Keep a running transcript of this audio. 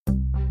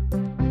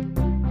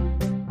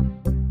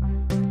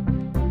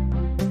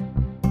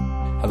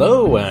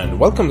Hello and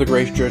welcome to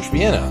Grace Church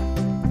Vienna.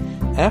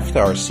 After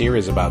our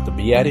series about the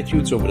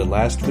Beatitudes over the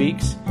last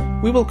weeks,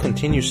 we will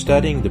continue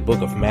studying the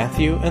book of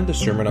Matthew and the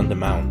Sermon on the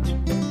Mount.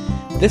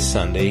 This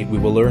Sunday, we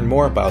will learn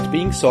more about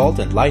being salt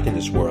and light in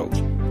this world.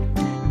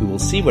 We will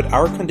see what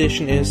our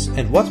condition is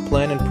and what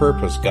plan and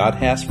purpose God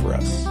has for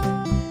us.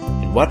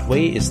 In what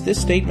way is this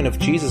statement of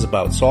Jesus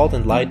about salt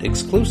and light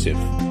exclusive,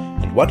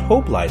 and what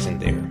hope lies in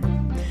there?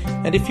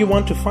 And if you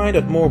want to find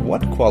out more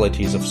what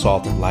qualities of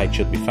salt and light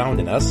should be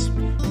found in us,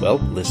 well,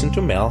 listen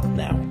to Mel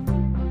now.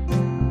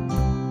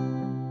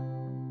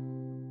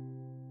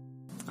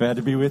 Glad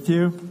to be with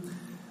you.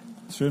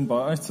 Schön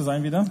bei euch zu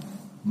sein wieder.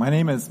 My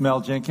name is Mel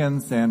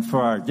Jenkins, and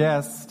for our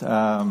guest,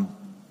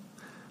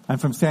 I'm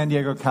from San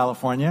Diego,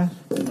 California.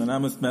 Mein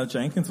Name ist Mel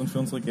Jenkins und für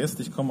unsere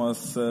Gäste, ich komme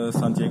aus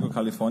San Diego,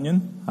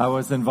 Kalifornien. I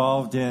was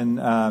involved in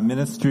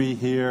ministry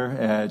here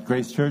at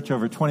Grace Church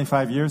over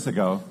 25 years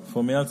ago.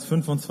 Vor mehr als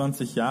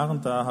 25 Jahren,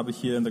 da habe ich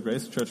hier in der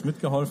Grace Church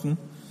mitgeholfen.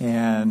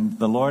 And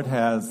the Lord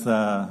has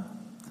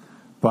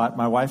brought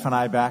my wife and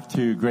I back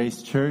to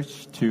Grace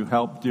Church to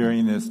help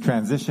during this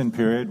transition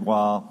period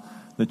while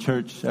the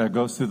church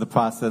goes through the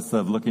process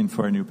of looking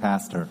for a new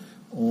pastor.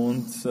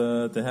 Und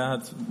der Herr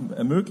hat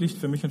ermöglicht,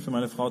 für mich und für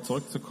meine Frau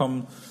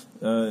zurückzukommen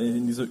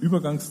in dieser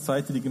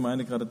Übergangszeit, die die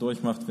Gemeinde gerade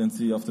durchmacht, wenn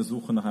sie auf der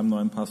Suche nach einem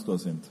neuen Pastor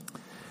sind.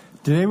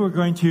 Today we're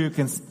going to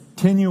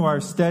continue our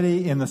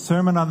study in the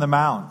Sermon on the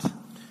Mount.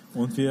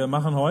 Und wir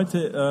machen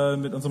heute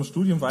mit unserem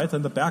Studium weiter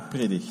in der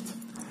Bergpredigt.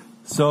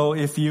 So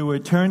if you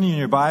would turn in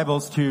your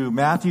Bibles to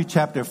Matthew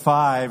chapter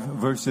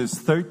 5,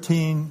 verses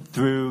 13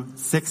 through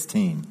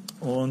 16.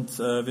 Und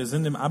wir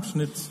sind im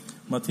Abschnitt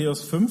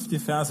Matthäus 5, die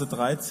Verse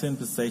 13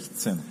 bis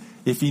 16.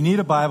 If you need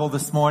a Bible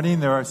this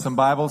morning, there are some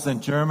Bibles in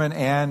German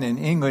and in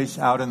English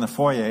out in the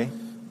foyer.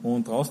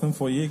 Und draußen im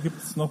Foyer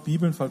gibt es noch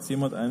Bibeln, falls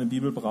jemand eine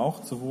Bibel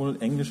braucht. Sowohl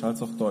Englisch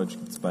als auch Deutsch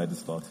gibt es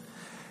beides dort.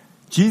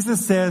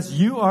 Jesus says,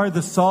 "You are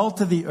the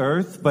salt of the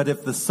earth, but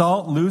if the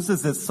salt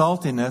loses its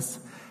saltiness,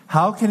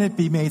 how can it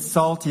be made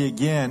salty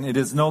again? It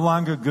is no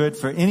longer good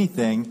for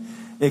anything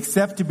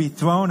except to be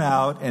thrown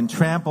out and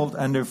trampled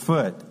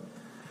underfoot.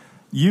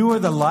 You are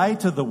the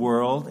light of the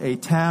world. A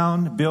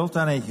town built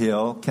on a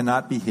hill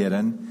cannot be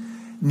hidden.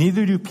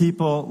 Neither do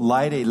people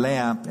light a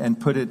lamp and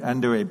put it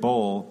under a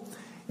bowl.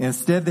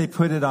 Instead, they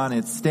put it on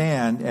its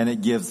stand, and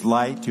it gives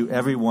light to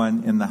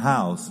everyone in the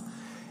house.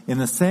 In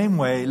the same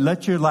way,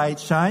 let your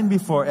light shine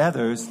before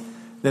others,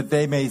 that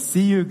they may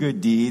see your good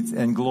deeds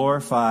and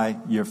glorify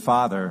your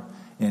Father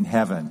in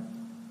heaven."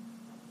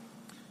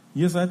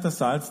 Ihr seid das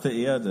Salz der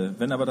Erde.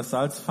 Wenn aber das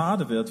Salz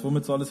fade wird,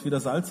 womit soll es wieder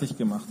salzig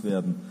gemacht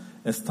werden?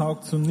 Es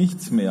taugt zu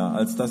nichts mehr,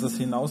 als dass es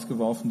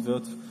hinausgeworfen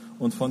wird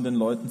und von den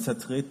Leuten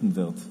zertreten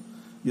wird.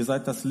 Ihr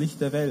seid das Licht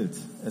der Welt.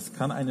 Es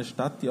kann eine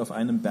Stadt, die auf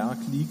einem Berg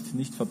liegt,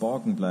 nicht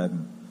verborgen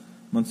bleiben.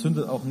 Man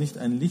zündet auch nicht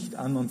ein Licht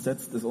an und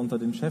setzt es unter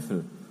den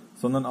Scheffel,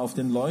 sondern auf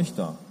den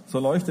Leuchter. So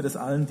leuchtet es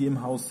allen, die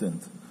im Haus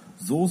sind.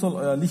 So soll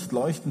euer Licht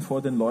leuchten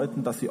vor den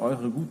Leuten, dass sie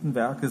eure guten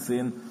Werke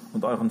sehen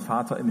und euren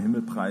Vater im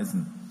Himmel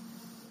preisen.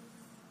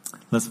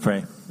 Let's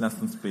pray.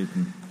 Lasst uns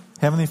beten.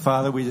 Heavenly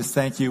Father, we just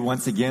thank you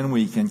once again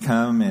we can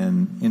come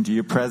into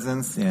your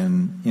presence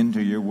and into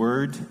your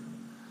word.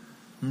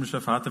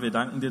 Himmlischer Vater, wir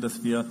danken dir,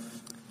 dass wir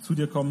zu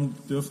dir kommen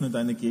dürfen in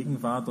deine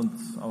Gegenwart und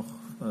auch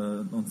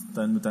uns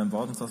mit deinem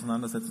Wort uns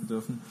auseinandersetzen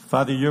dürfen.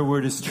 Father, your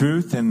word is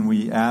truth, and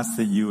we ask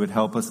that you would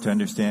help us to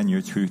understand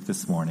your truth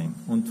this morning.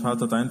 Und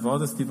Vater, dein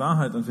Wort ist die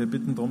Wahrheit und wir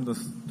bitten darum, dass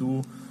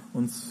du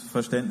uns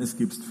Verständnis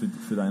gibst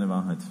für deine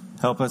Wahrheit.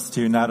 Help us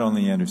to not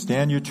only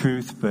understand your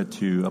truth, but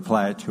to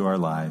apply it to our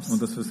lives. Und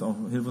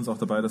hilf uns auch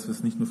dabei, dass wir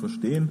es nicht nur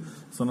verstehen,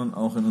 sondern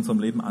auch in unserem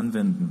Leben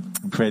anwenden.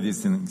 We pray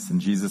these things in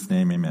Jesus'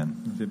 name,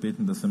 amen. Und wir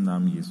beten das im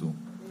Namen Jesu.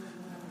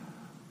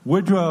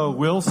 Woodrow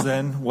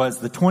Wilson was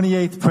the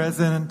 28th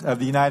President of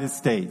the United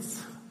States.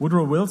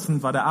 Woodrow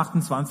Wilson war der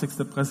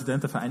 28.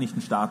 Präsident der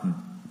Vereinigten Staaten.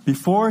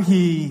 Before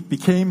he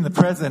became the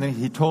president,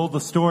 he told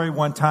the story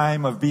one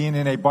time of being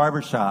in a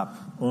barbershop.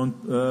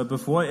 Und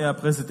bevor er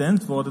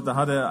Präsident wurde, da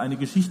hat er eine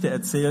Geschichte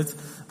erzählt,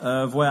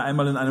 wo er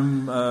einmal in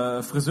einem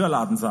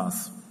Friseurladen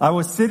saß. I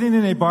was sitting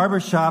in a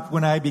barbershop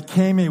when I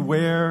became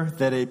aware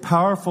that a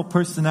powerful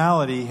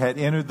personality had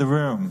entered the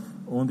room.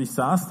 Und ich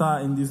saß da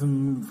in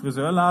diesem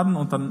Friseurladen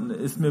und dann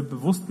ist mir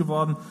bewusst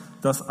geworden,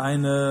 dass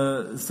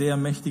eine sehr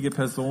mächtige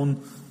Person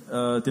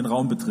den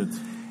Raum betritt.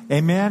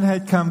 A man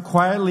had come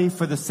quietly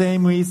for the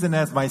same reason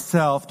as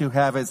myself to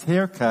have his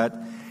hair cut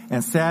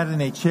and sat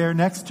in a chair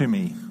next to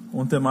me.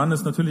 Und der Mann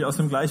ist natürlich aus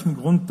dem gleichen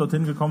Grund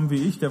dorthin gekommen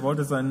wie ich. Der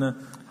wollte seine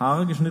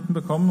Haare geschnitten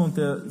bekommen und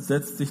der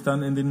setzt sich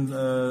dann in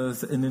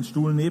den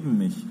Stuhl neben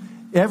mich.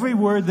 Every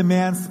word the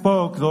man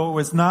spoke, though it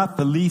was not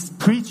the least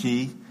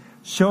preachy,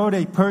 showed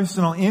a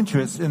personal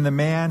interest in the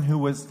man who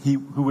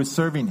was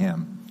serving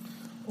him.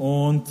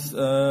 Und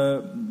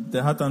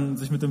der hat dann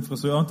sich mit dem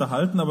Friseur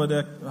unterhalten, aber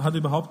der hat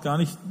überhaupt gar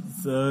nicht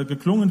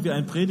geklungen wie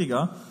ein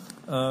Prediger,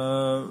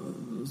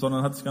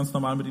 sondern hat sich ganz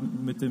normal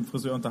mit dem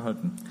Friseur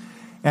unterhalten.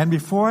 And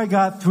before I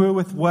got through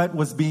with what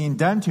was being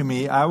done to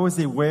me, I was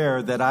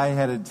aware that I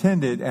had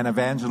attended an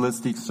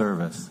evangelistic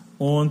service.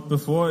 Und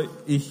bevor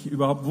ich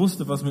überhaupt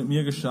wusste, was mit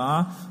mir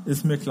geschah,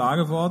 ist mir klar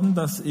geworden,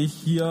 dass ich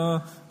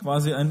hier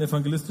quasi einen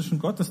evangelistischen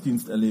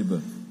Gottesdienst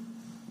erlebe.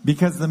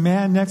 Because the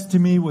man next to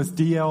me was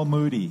D.L.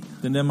 Moody,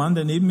 Denn der Mann,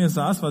 der neben mir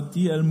saß, war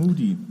D.L.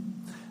 Moody.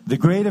 the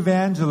great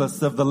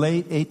evangelist of the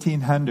late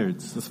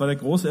 1800s. Das war der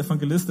große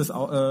Evangelist des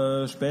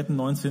späten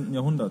 19.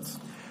 Jahrhunderts.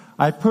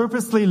 I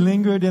purposely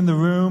lingered in the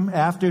room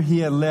after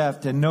he had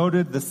left and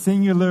noted the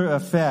singular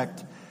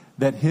effect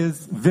that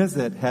his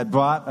visit had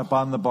brought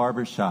upon the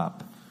barber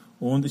shop.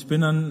 Und ich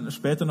bin dann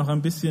später noch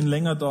ein bisschen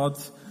länger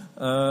dort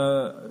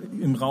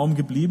im Raum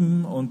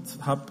geblieben und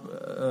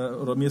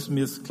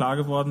mir ist klar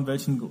geworden,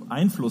 welchen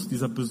Einfluss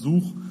dieser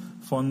Besuch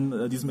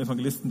von diesem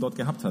Evangelisten dort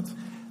gehabt hat.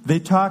 They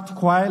talked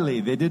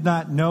quietly. They did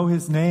not know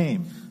his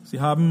name. Sie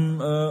haben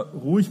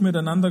ruhig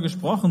miteinander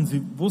gesprochen.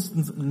 Sie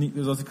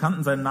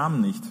kannten seinen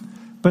Namen nicht.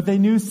 But they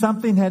knew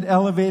something had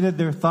elevated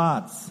their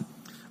thoughts.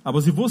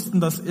 Aber sie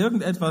wussten, dass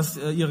irgendetwas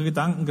ihre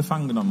Gedanken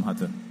gefangen genommen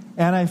hatte.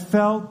 And I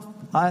felt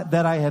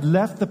that I had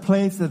left the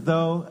place as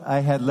though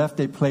I had left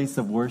a place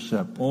of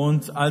worship.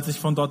 Und als ich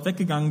von dort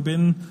weggegangen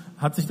bin,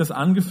 hat sich das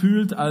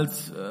angefühlt,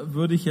 als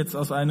würde ich jetzt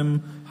aus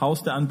einem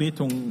Haus der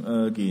Anbetung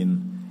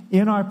gehen.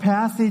 In our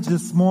passage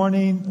this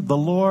morning, the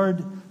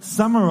Lord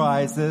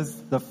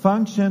summarizes the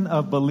function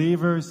of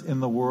believers in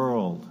the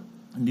world.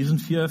 In diesen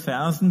 4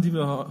 Versen, die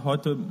wir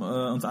heute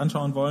uns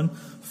anschauen wollen,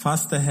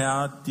 fasst der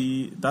Herr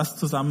das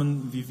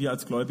zusammen, wie wir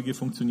als Gläubige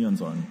funktionieren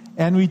sollen.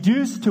 And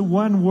reduced to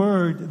one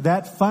word,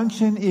 that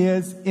function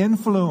is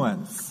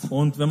influence.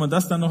 Und wenn man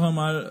das dann noch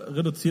einmal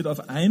reduziert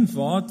auf ein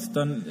Wort,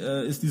 dann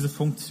ist diese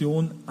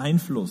Funktion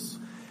Einfluss.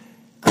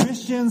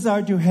 Christians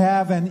are to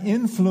have an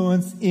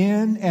influence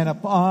in and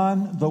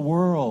upon the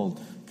world.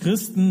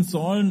 Christen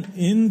sollen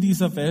in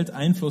dieser Welt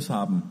Einfluss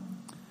haben.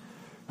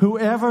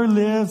 Whoever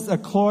lives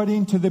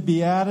according to the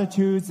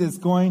Beatitudes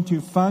is going to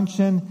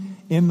function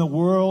in the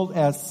world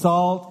as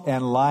salt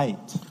and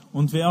light.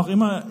 Und wer auch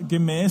immer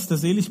gemäß der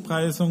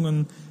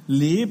Seligpreisungen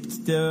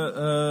lebt,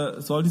 der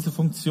soll diese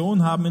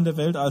Funktion haben in der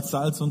Welt als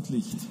Salz und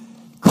Licht.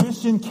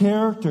 Christian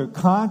character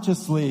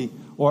consciously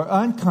or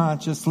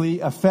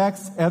unconsciously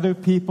affects other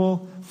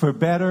people for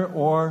better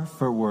or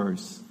for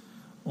worse.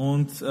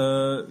 Und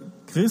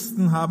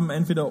Christen haben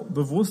entweder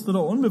bewusst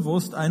oder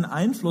unbewusst einen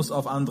Einfluss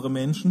auf andere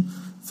Menschen,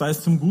 sei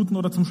es zum Guten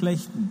oder zum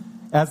Schlechten.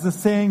 As the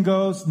saying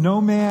goes,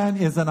 no man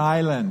is an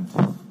island.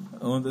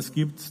 Und es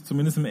gibt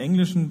zumindest im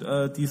Englischen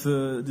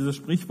dieses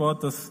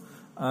Sprichwort, dass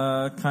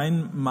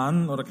kein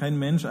Mann oder kein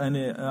Mensch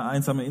eine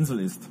einsame Insel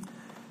ist.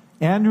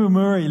 Andrew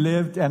Murray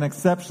lived an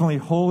exceptionally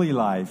holy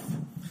life.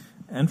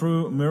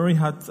 Andrew Murray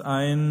hat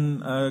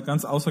ein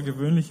ganz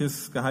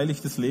außergewöhnliches,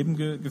 geheiligtes Leben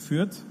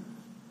geführt.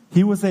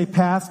 He was a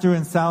pastor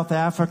in South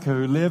Africa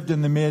who lived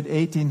in the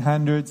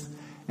mid-1800s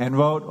and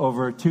wrote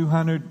over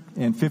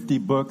 250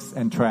 books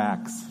and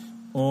tracts.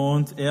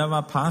 Und er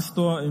war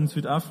Pastor in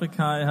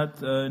Südafrika. Er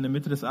hat in der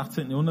Mitte des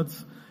 18.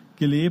 Jahrhunderts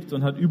gelebt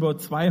und hat über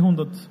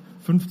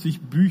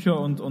 250 Bücher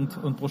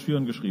und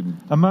Broschüren geschrieben.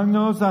 Among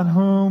those on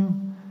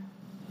whom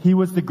he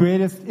was the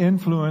greatest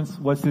influence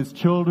was his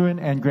children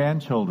and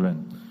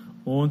grandchildren.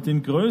 Und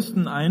den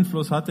größten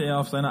Einfluss hatte er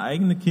auf seine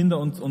eigenen Kinder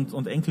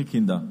und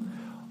Enkelkinder.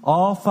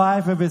 All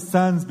 5 of his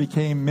sons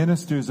became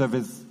ministers of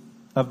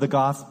the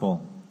gospel.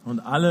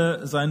 Und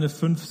alle seine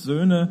 5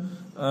 Söhne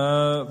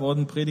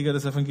wurden Prediger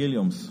des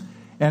Evangeliums.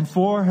 And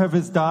 4 of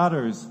his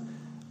daughters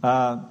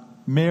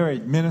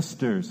married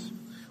ministers.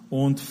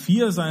 Und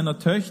 4 seiner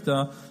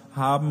Töchter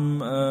haben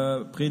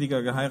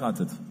Prediger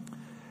geheiratet.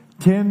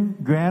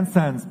 10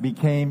 grandsons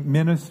became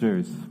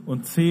ministers.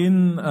 Und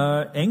 10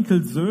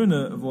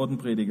 Enkelsöhne wurden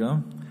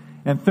Prediger.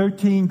 And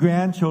 13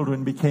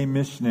 grandchildren became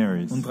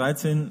missionaries. Und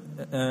 13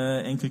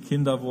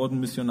 Enkelkinder wurden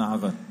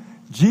Missionare.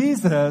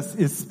 Jesus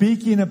is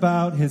speaking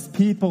about his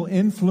people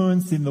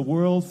influencing the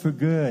world for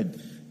good.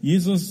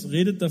 Jesus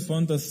redet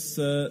davon, dass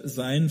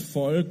sein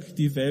Volk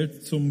die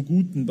Welt zum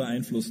Guten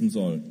beeinflussen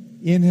soll.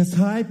 In his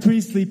high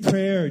priestly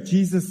prayer,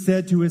 Jesus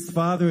said to his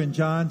Father in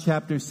John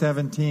chapter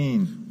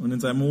 17, Und in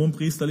seinem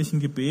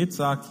hohenpriesterlichen Gebet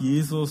sagt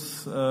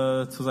Jesus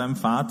zu seinem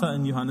Vater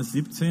in Johannes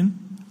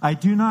 17, I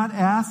do not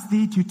ask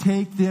thee to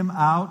take them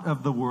out of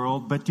the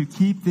world, but to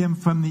keep them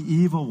from the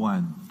evil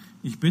one.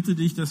 ich bitte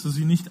dich, dass du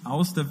sie nicht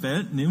aus der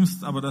Welt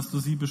nimmst, aber dass du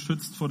sie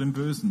beschützt vor dem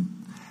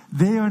Bösen.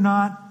 They are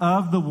not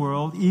of the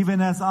world,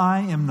 even as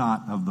I am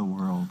not of the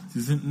world. Sie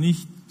sind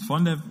nicht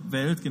von der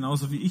Welt,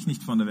 genauso wie ich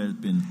nicht von der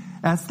Welt bin.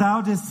 As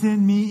thou didst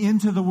send me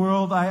into the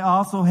world, I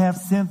also have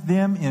sent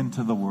them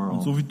into the Und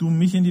world. so wie du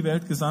mich in die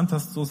Welt gesandt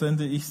hast, so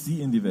sende ich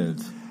sie in die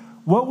Welt.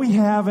 What we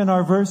have in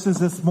our verses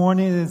this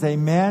morning is a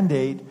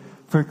mandate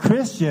for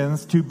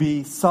Christians to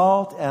be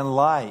salt and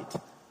light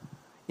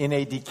in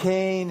a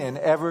decaying and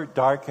ever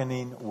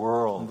darkening Und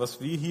world. was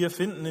wir hier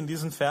finden in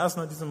diesen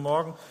Versen an diesem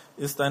Morgen,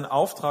 ist ein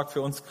Auftrag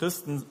für uns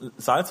Christen,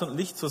 Salz und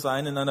Licht zu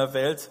sein in einer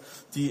Welt,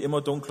 die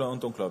immer dunkler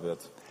und dunkler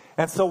wird.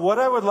 And so what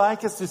I would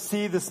like us to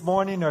see this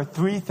morning are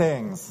 3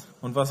 things.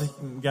 Und was ich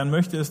gern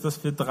möchte, ist,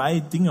 dass wir 3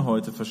 Dinge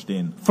heute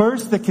verstehen.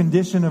 First, the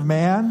condition of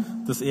man.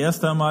 Das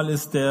erste einmal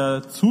ist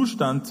der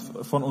Zustand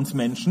von uns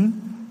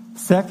Menschen.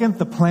 Second,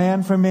 the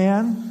plan for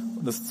man.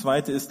 Und das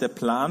zweite ist der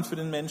Plan für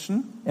den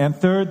Menschen. And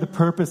third, the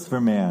purpose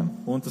for man.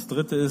 Und das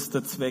dritte ist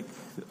der Zweck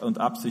und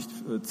Absicht,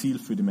 Ziel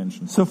für die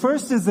Menschen. So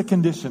first is the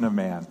condition of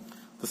man.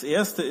 Das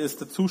erste ist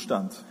der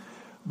Zustand.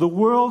 The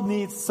world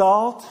needs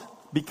salt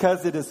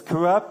because it is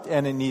corrupt,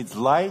 and it needs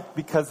light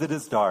because it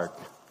is dark.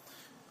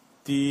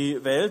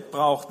 Die Welt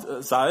braucht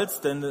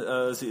Salz, denn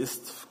sie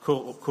ist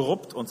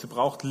korrupt, und sie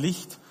braucht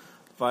Licht,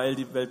 weil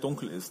die Welt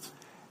dunkel ist.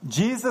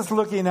 Jesus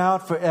looking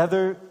out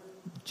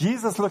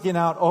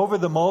over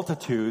the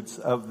multitudes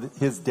of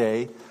his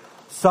day,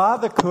 saw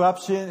the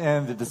corruption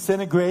and the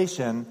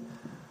disintegration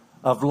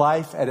of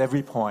life at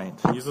every point.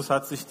 Jesus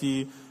hat sich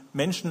die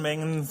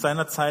Menschenmengen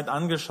seiner Zeit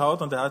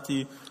angeschaut, und er hat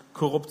die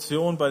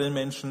Korruption bei den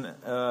Menschen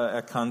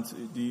erkannt,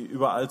 die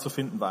überall zu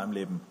finden war im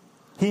Leben.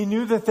 He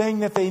knew the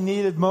thing that they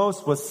needed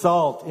most was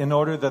salt in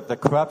order that the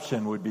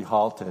corruption would be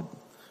halted.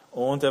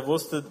 Und er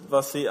wusste,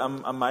 was sie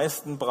am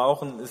meisten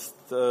brauchen, ist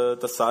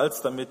das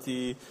Salz, damit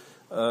die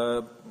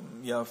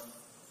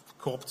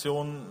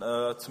Korruption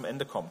zum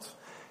Ende kommt.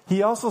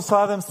 He also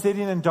saw them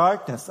sitting in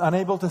darkness,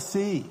 unable to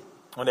see.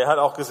 Und er hat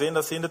auch gesehen,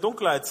 dass sie in der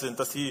Dunkelheit sind,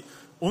 dass sie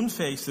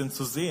unfähig sind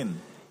zu sehen.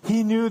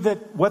 He knew that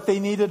what they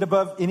needed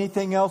above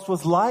anything else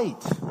was light.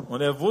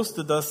 Und er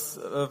wusste, dass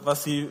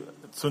was sie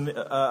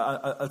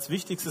als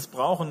Wichtigstes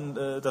brauchen,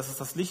 dass es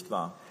das Licht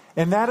war.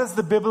 And that is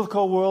the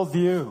biblical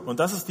worldview. Und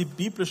das ist die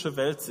biblische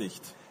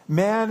Weltsicht.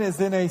 Man is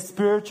in a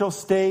spiritual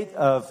state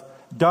of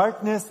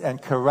darkness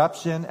and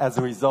corruption as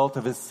a result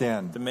of his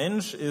sin. Der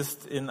Mensch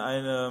ist in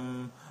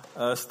einem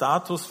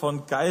Status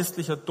von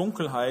geistlicher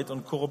Dunkelheit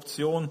und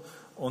Korruption,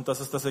 und das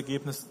ist das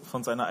Ergebnis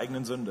von seiner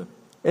eigenen Sünde.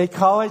 A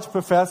college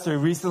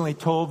professor recently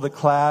told the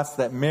class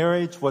that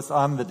marriage was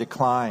on the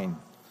decline.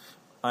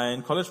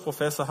 Ein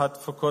College-Professor hat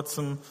vor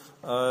kurzem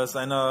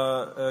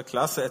seiner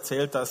Klasse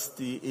erzählt, dass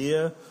die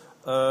Ehe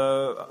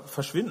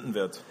verschwinden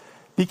wird.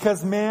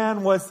 Because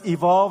man was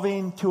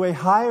evolving to a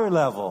higher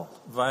level.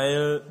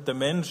 Weil der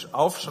Mensch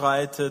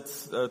aufschreitet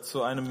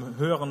zu einer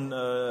höheren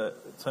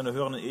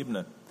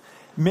Ebene.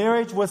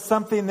 Marriage was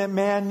something that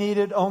man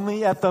needed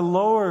only at the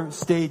lower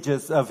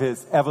stages of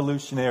his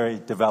evolutionary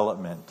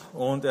development.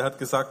 Und er hat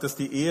gesagt, dass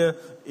die Ehe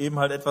eben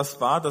halt etwas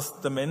war, das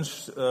der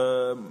Mensch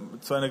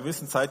zu einer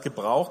gewissen Zeit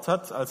gebraucht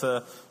hat, als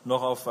er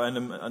noch auf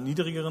einer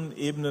niedrigeren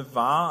Ebene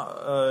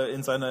war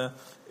in seiner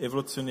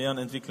evolutionären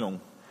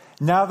Entwicklung.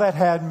 Now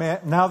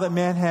that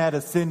man had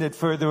ascended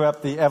further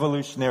up the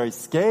evolutionary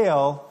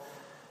scale,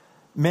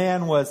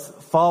 man was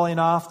falling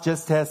off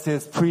just as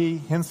his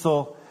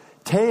prehensile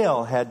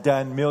tail had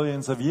done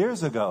millions of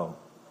years ago.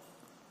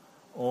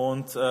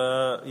 Und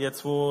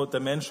jetzt, wo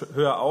der Mensch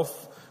höher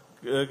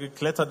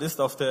aufgeklettert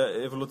ist auf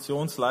der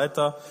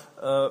Evolutionsleiter,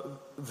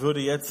 würde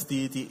jetzt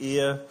die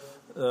Ehe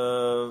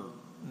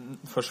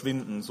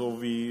verschwinden,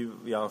 so wie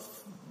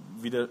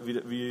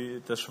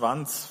der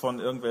Schwanz von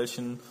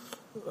irgendwelchen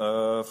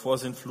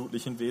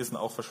vorsintflutlichen Wesen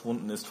auch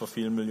verschwunden ist vor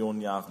vielen Millionen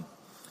Jahren.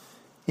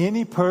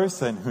 Any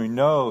person who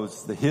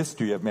knows the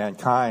history of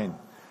mankind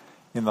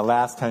in the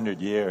last 100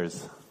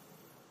 years,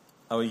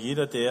 aber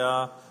jeder,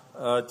 der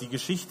die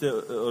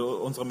Geschichte,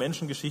 unsere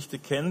Menschengeschichte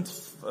kennt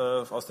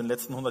aus den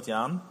letzten 100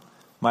 Jahren,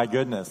 my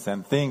goodness,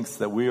 and thinks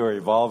that we are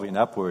evolving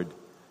upward,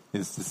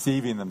 is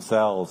deceiving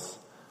themselves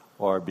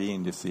or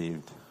being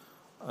deceived.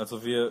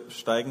 Also wir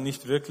steigen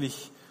nicht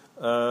wirklich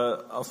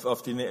auf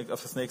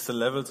das nächste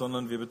Level,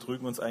 sondern wir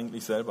betrügen uns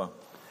eigentlich selber.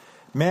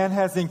 Man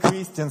has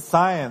increased in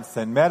science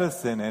and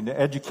medicine and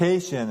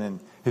education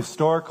and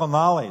historical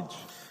knowledge.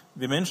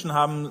 Wir Menschen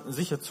haben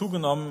sicher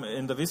zugenommen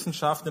in der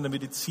Wissenschaft, in der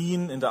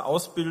Medizin, in der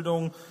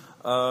Ausbildung.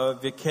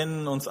 Wir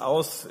kennen uns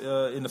aus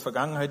in der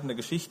Vergangenheit, in der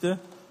Geschichte.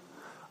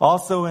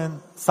 Also in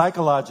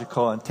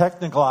psychological and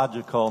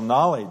technological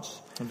knowledge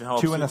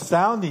to an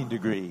astounding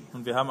degree.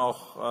 Und wir haben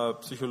auch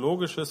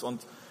psychologisches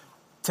und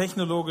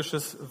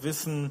technologisches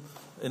Wissen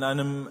in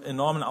einem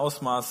enormen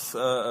Ausmaß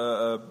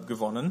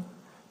gewonnen.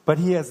 But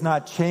he has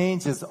not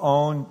changed his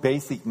own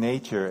basic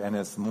nature, and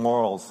his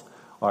morals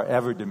are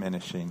ever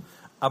diminishing.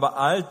 Aber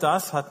all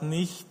das hat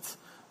nicht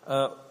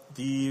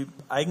die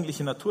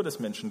eigentliche Natur des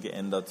Menschen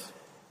geändert.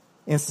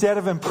 Instead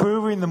of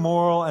improving the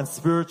moral and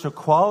spiritual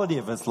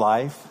quality of his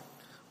life,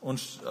 und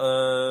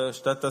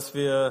statt dass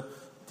wir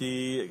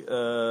die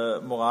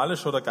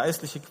moralische oder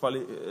geistliche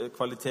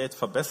Qualität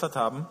verbessert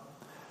haben,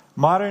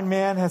 modern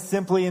man has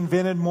simply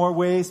invented more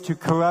ways to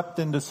corrupt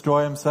and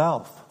destroy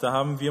himself. Da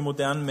haben wir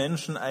modernen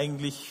Menschen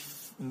eigentlich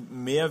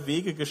mehr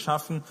Wege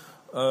geschaffen,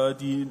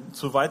 die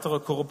zu weiterer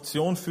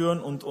Korruption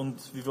führen und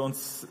wie wir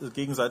uns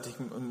gegenseitig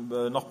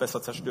noch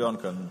besser zerstören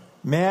können.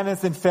 Man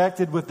is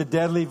infected with the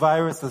deadly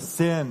virus of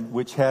sin,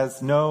 which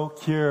has no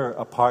cure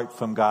apart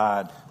from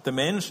God. Der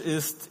Mensch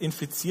ist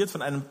infiziert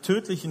von einem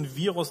tödlichen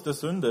Virus der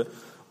Sünde,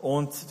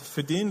 und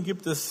für den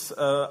gibt es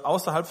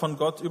außerhalb von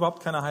Gott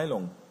überhaupt keine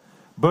Heilung.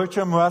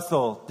 Bertrand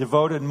Russell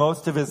devoted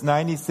most of his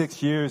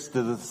 96 years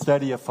to the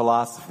study of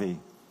philosophy.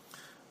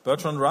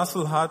 Bertrand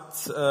Russell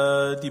hat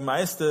die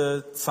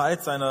meiste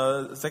Zeit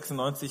seiner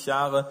 96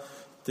 Jahre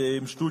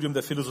dem Studium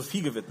der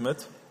Philosophie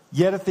gewidmet.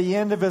 Yet at the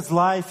end of his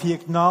life he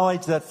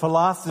acknowledged that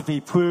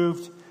philosophy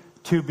proved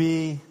to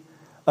be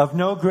of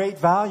no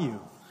great value.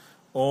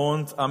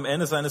 Und am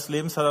Ende seines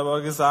Lebens hat er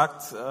aber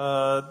gesagt,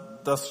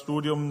 das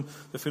Studium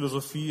der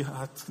Philosophie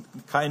hat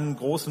keinen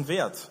großen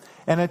Wert.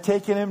 And had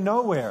taken him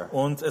nowhere.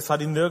 Und es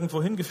hat ihn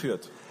nirgendwo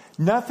hingeführt.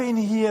 Nothing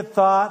he had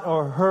thought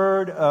or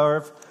heard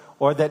of,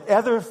 or that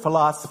other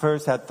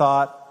philosophers had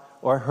thought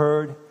or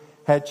heard,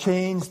 had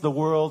changed the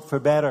world for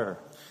better.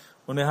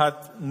 Und er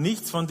hat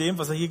nichts von dem,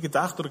 was er hier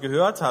gedacht oder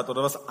gehört hat,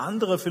 oder was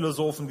andere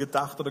Philosophen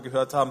gedacht oder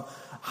gehört haben,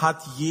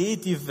 hat je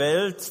die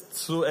Welt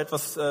zu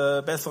etwas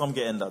Besserem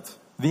geändert.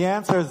 The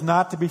answer is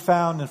not to be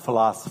found in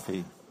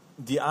philosophy.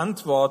 Die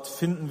Antwort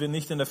finden wir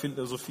nicht in der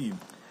Philosophie.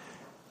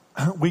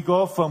 We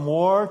go from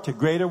war to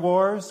greater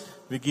wars,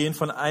 Wir gehen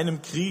von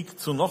einem Krieg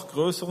zu noch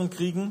größeren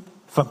Kriegen,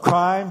 from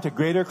crime to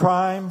greater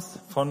crimes,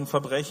 von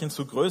Verbrechen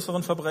zu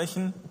größeren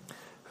Verbrechen,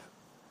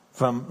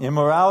 from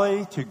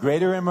immorality to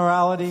greater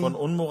immorality, von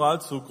Unmoral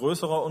zu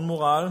größerer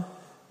Unmoral,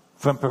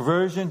 from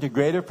perversion to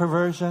greater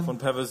perversion. von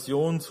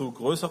Perversion zu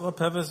größerer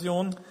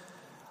Perversion.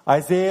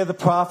 Isaiah the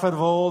prophet of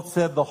old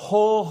said, the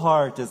whole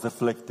heart is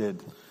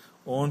afflicted.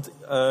 Und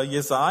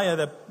Jesaja,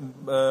 der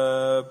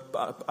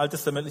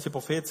alttestamentliche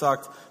Prophet,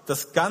 sagt,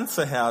 das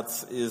ganze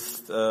Herz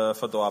ist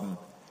verdorben.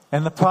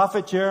 And the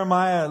prophet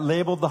Jeremiah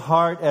labeled the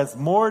heart as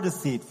more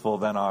deceitful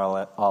than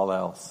all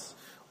else.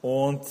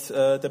 Und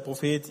der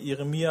Prophet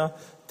Jeremia,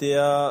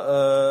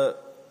 der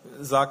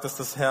sagt, dass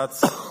das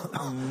Herz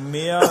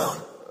mehr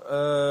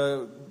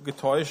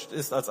getäuscht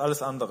ist als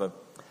alles andere.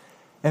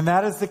 And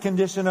that is the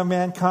condition of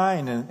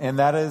mankind, and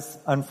that is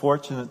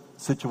unfortunate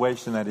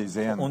situation that he's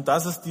in. Und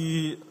das ist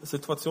die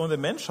Situation der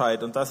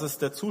Menschheit und das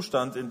ist der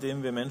Zustand, in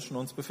dem wir Menschen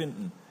uns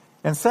befinden.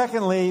 And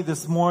secondly,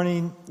 this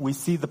morning we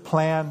see the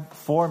plan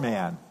for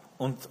man.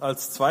 Und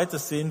als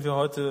zweites sehen wir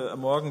heute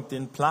Morgen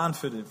den Plan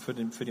für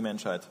die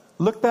Menschheit.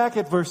 Look back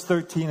at verse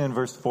 13 and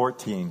verse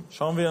 14.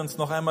 Schauen wir uns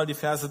noch einmal die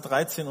Verse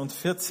 13 und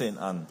 14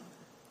 an.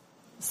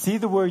 See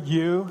the word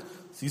you?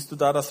 Siehst du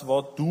da das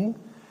Wort du?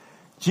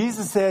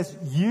 Jesus says,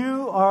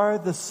 you are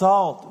the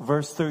salt,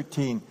 verse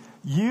 13.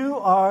 You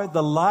are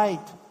the light,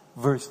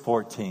 verse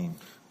 14.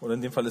 Oder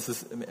in dem Fall ist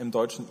es im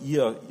Deutschen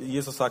ihr.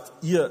 Jesus sagt,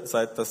 ihr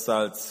seid das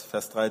Salz,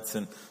 Vers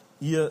 13.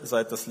 Ihr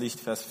seid das Licht,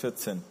 Vers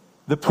 14.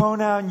 The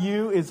pronoun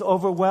you is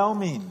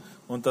overwhelming.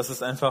 Und das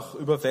ist einfach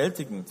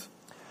überwältigend.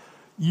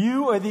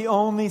 You are the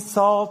only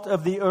salt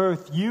of the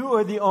earth. You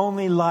are the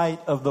only light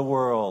of the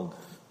world.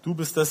 Du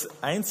bist das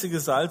einzige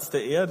Salz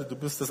der Erde. Du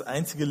bist das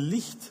einzige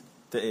Licht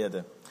der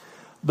Erde.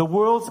 The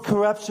world's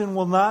corruption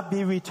will not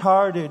be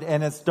retarded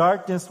and its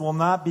darkness will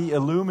not be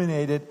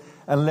illuminated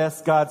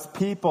unless God's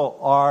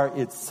people are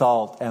its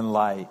salt and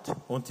light.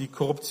 Und die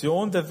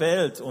Korruption der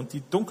Welt und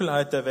die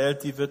Dunkelheit der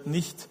Welt, die wird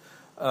nicht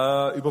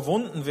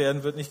überwunden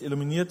werden, wird nicht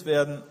illuminiert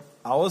werden,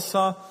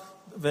 außer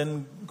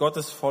wenn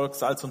Gottes Volk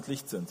Salz und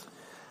Licht sind.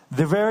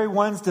 The very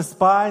ones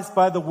despised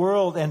by the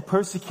world and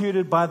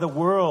persecuted by the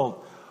world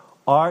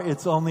are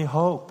its only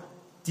hope.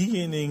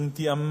 Diejenigen,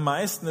 die am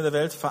meisten in der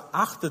Welt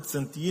verachtet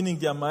sind, diejenigen,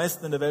 die am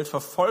meisten in der Welt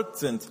verfolgt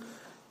sind,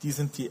 die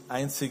sind die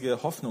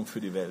einzige Hoffnung für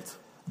die Welt.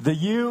 The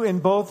you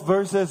in both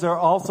verses are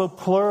also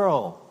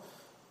plural.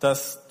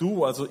 Das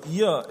du, also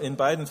ihr in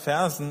beiden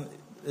Versen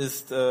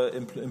ist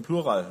im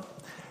Plural.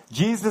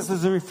 Jesus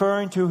is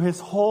referring to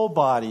his whole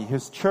body,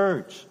 his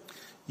church.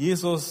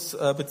 Jesus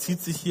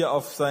bezieht sich hier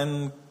auf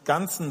seinen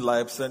ganzen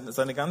Leib,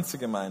 seine ganze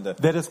Gemeinde.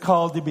 That is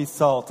called to be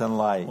salt and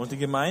light. Und die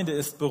Gemeinde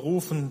ist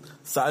berufen,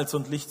 Salz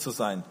und Licht zu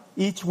sein.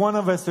 Each one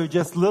of us are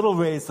just little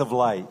rays of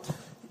light.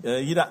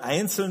 Jeder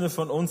einzelne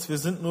von uns, wir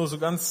sind nur so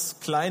ganz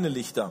kleine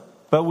Lichter.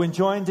 But when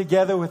joined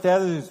together with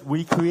others,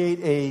 we create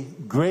a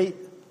great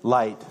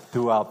light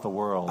throughout the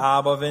world.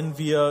 Aber wenn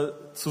wir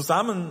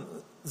zusammen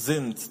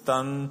sind,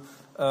 dann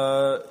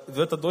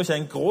wird dadurch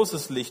ein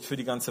großes Licht für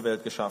die ganze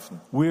Welt geschaffen.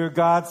 We are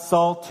God's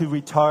salt to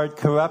retard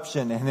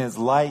corruption and his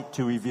light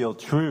to reveal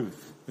truth.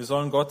 Wir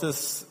sollen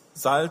Gottes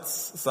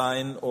Salz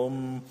sein,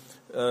 um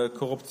der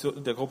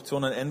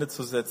Korruption ein Ende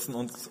zu setzen,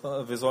 und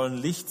wir sollen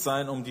Licht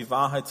sein, um die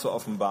Wahrheit zu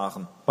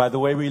offenbaren. By the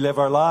way we live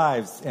our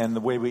lives and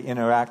the way we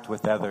interact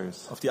with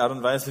others. Auf die Art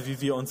und Weise, wie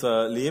wir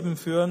unser Leben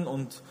führen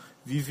und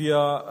wie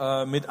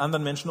wir mit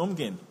anderen Menschen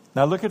umgehen.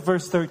 Now look at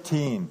verse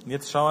 13. Und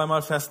jetzt schau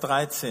einmal Vers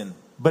 13.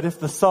 But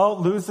if the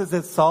salt loses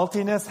its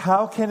saltiness,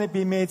 how can it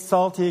be made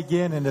salty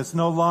again and is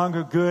no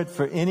longer good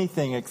for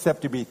anything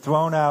except to be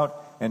thrown out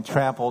and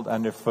trampled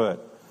underfoot?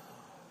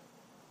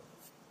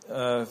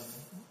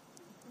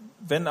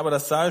 Wenn aber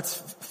das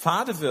Salz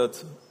fade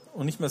wird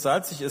und nicht mehr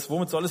salzig ist,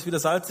 womit soll es wieder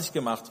salzig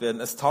gemacht werden?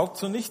 Es taugt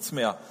zu nichts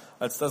mehr,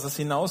 als dass es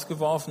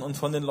hinausgeworfen und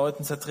von den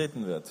Leuten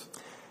zertreten wird.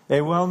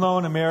 A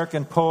well-known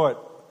American poet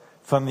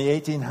from the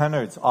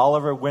 1800s,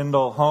 Oliver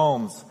Wendell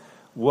Holmes,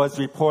 was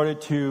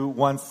reported to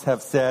once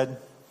have said,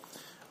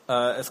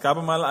 es gab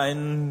einmal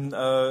einen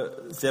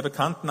sehr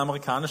bekannten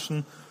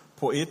amerikanischen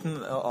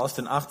Poeten aus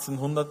den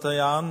 1800er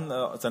Jahren.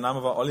 Sein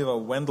Name war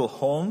Oliver Wendell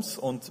Holmes,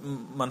 und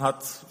man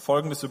hat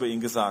Folgendes über ihn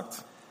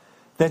gesagt.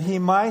 that he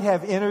might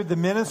have entered the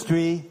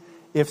ministry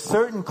if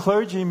certain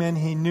clergymen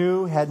he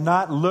knew had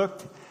not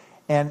looked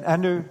and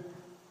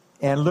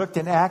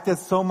acted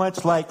so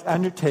much like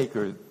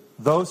undertakers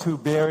those who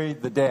bury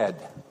the dead.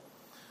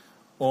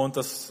 Und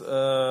das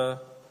war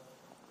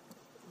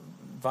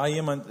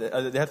jemand,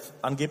 der hat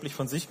angeblich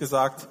von sich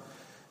gesagt,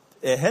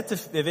 er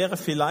wäre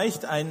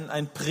vielleicht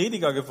ein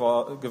Prediger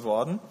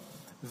geworden,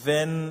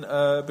 wenn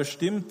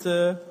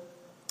bestimmte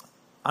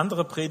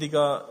andere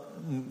Prediger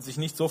sich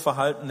nicht so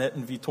verhalten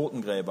hätten wie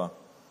Totengräber.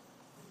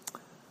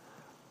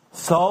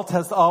 Salt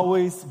has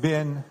always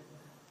been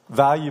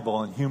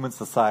valuable in human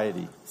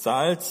society.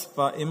 Salz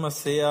war immer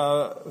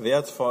sehr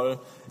wertvoll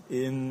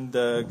in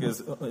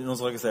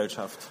unserer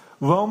Gesellschaft.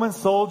 Roman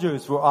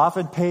soldiers were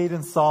often paid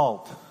in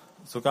salt.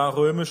 Sogar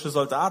römische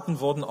Soldaten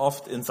wurden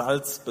oft in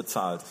Salz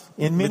bezahlt.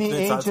 In many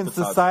mit Salz ancient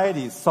bezahlt.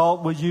 societies,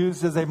 salt was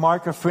used as a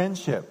mark of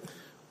friendship.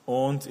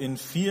 Und in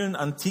vielen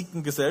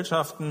antiken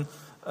Gesellschaften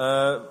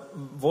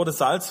wurde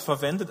Salz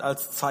verwendet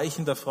als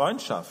Zeichen der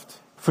Freundschaft.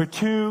 For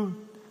two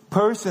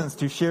persons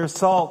to share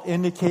salt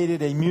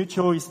indicated a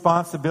mutual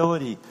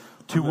responsibility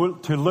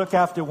to look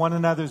after one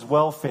another's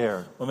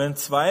welfare. Und wenn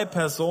zwei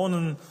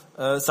Personen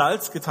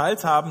Salz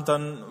geteilt haben,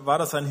 dann war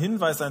das ein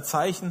Hinweis, ein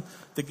Zeichen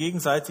der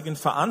gegenseitigen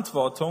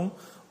Verantwortung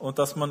und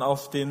dass man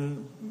auf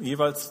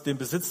jeweils den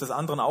Besitz des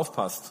anderen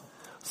aufpasst.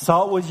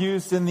 Salt was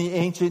used in the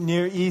ancient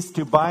Near East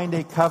to bind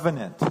a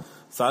covenant.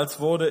 Salz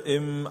wurde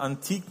im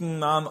antiken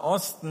Nahen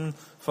Osten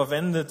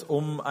verwendet,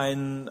 um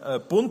einen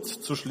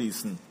Bund zu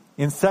schließen.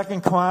 In 2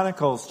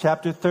 Chronicles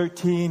chapter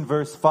 13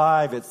 verse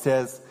 5 it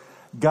says,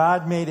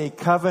 God made a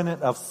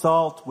covenant of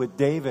salt with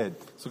David.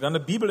 Sogar in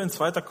der Bibel in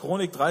 2.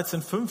 Chronik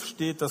 13,5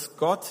 steht, dass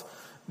Gott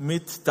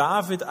mit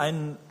David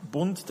einen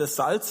Bund des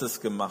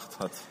Salzes gemacht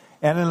hat.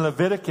 And in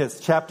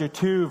Leviticus chapter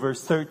 2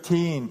 verse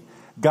 13,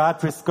 God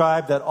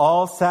prescribed that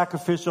all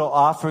sacrificial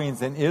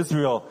offerings in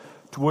Israel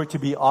were to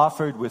be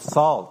offered with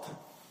salt.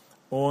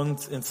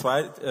 Und in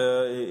 3.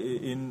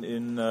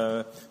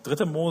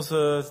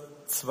 Mose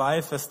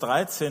 2, Vers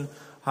 13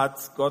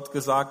 hat Gott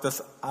gesagt,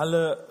 dass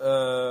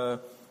alle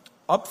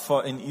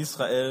Opfer in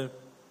Israel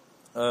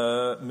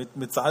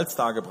mit Salz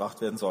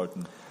dargebracht werden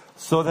sollten.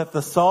 So that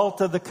the salt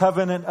of the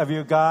covenant of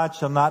your God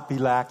shall not be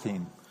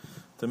lacking.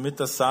 Damit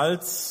das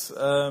Salz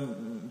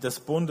des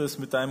Bundes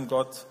mit deinem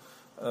Gott,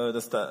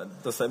 dass da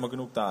immer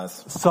genug da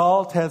ist.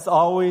 Salt has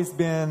always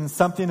been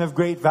something of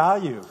great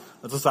value.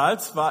 Also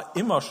Salz war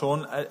immer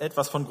schon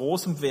etwas von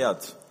großem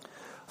Wert.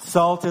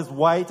 Salt is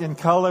white in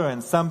color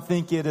and some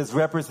think it is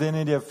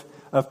representative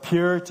of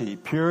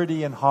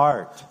purity in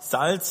heart.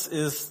 Salz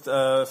ist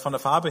von der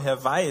Farbe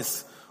her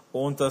weiß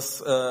und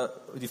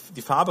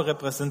die Farbe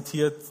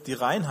repräsentiert die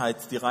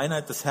Reinheit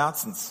des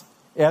Herzens.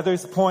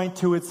 Others point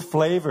to its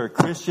flavor.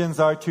 Christians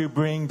are to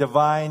bring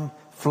divine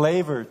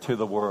flavor to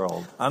the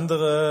world.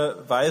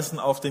 Andere weisen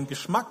auf den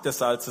Geschmack des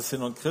Salzes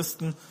hin und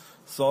Christen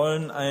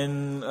sollen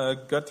einen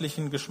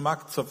göttlichen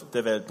Geschmack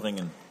der Welt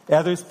bringen.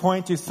 Others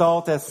point to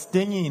salt as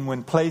stinging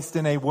when placed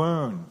in a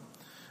wound.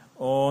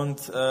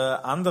 Und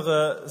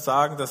andere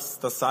sagen, dass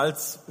das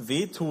Salz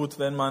wehtut,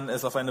 wenn man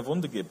es auf eine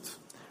Wunde gibt.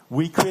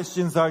 We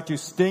Christians are to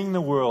sting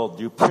the world,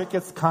 to prick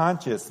its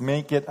conscience,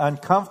 make it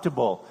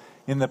uncomfortable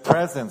in the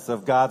presence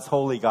of God's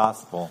holy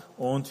gospel.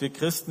 Und wir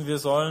Christen, wir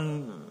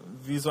sollen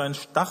wie so ein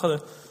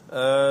Stachel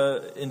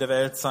in der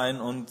Welt sein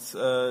und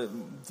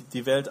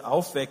die Welt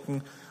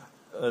aufwecken,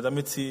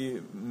 damit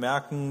sie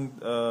merken,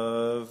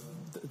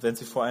 wenn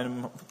sie vor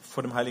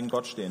dem heiligen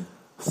Gott stehen.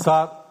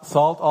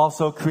 Salt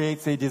also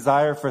creates a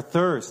desire for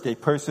thirst. A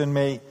person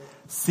may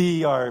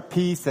see our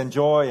peace and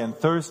joy and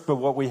thirst for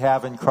what we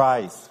have in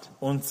Christ.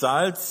 Und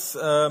Salz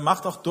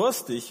macht auch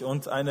durstig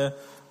und eine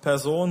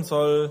Person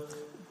soll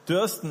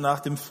dürsten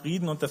nach dem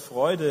Frieden und der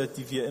Freude,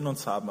 die wir in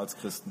uns haben als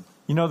Christen.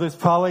 You know, there's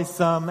probably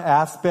some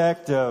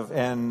aspect of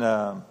and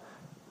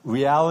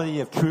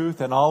reality of truth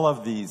in all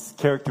of these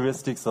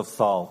characteristics of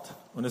salt.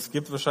 Und es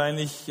gibt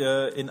wahrscheinlich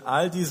in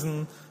all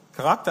diesen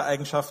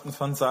Charaktereigenschaften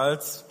von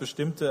Salz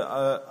bestimmte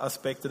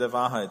Aspekte der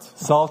Wahrheit.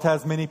 Salt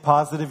has many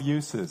positive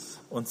uses.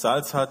 Und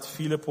Salz hat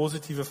viele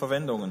positive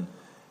Verwendungen.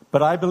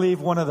 But I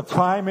believe one of the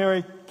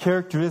primary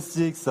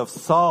characteristics of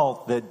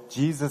salt that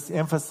Jesus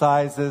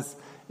emphasizes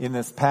in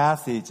this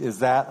passage is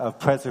that of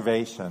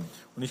preservation.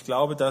 Und ich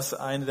glaube, dass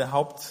eine der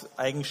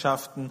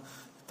Haupteigenschaften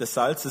des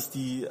Salzes,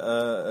 die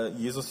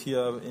Jesus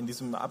hier in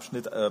diesem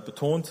Abschnitt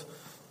betont,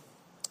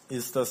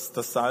 ist, dass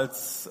das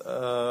Salz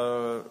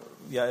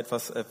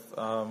etwas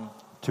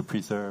To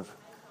preserve.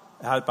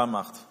 erhaltbar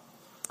macht.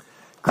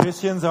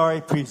 Christians are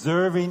a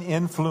preserving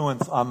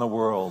influence on the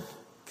world.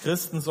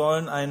 Christen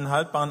sollen einen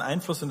haltbaren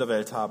Einfluss in der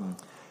Welt haben.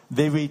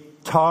 They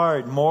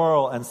retard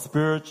moral and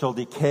spiritual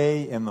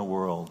decay in the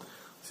world.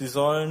 Sie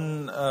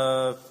sollen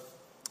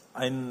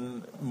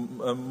einen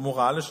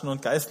moralischen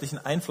und geistlichen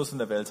Einfluss in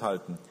der Welt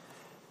halten.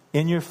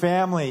 In your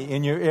family,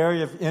 in your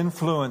area of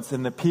influence,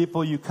 in the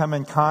people you come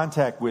in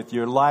contact with,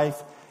 your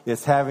life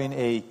is having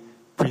a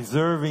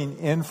preserving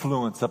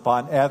influence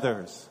upon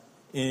others.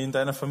 In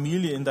deiner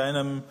Familie, in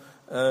deinem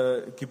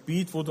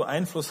Gebiet, wo du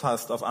Einfluss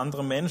hast auf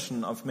andere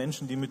Menschen, auf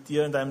Menschen, die mit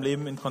dir in deinem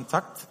Leben in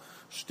Kontakt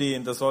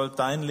stehen, da soll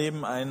dein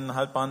Leben einen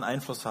haltbaren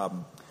Einfluss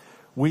haben.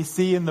 We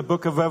see in the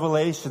book of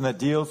Revelation that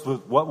deals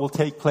with what will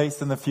take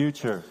place in the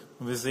future.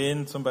 Und wir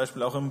sehen zum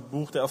Beispiel auch im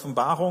Buch der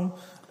Offenbarung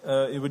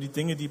über die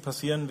Dinge, die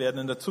passieren werden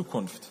in der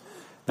Zukunft.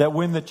 That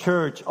when the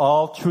church,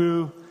 all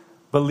true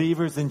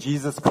believers in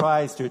Jesus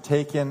Christ, are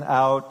taken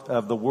out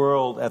of the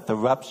world at the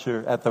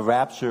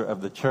rapture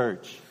of the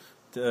church.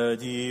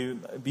 Die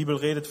Bibel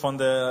redet von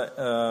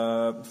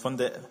der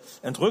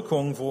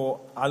Entrückung,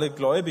 wo alle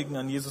Gläubigen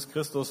an Jesus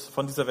Christus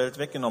von dieser Welt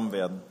weggenommen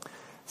werden.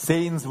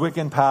 Satan's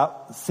wicked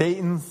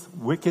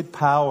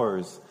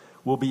powers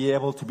will be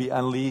able to be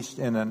unleashed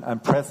in an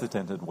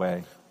unprecedented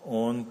way.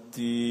 Und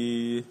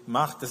die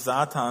Macht des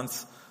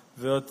Satans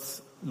wird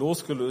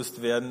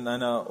losgelöst werden in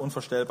einer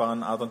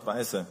unvorstellbaren Art und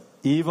Weise.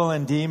 Evil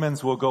and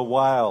demons will go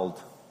wild.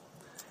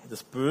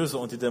 Das Böse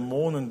und die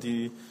Dämonen,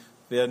 die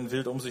werden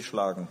wild um sich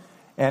schlagen.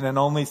 And in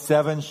only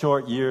 7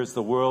 short years,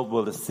 the world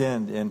will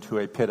descend into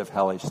a pit of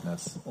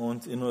hellishness.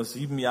 Und in nur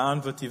 7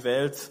 Jahren wird die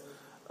Welt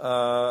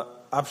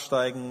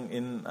absteigen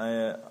in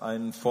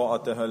einen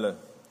Vorort der Hölle.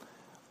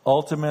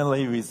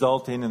 Ultimately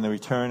resulting in the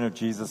return of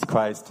Jesus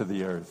Christ to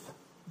the earth.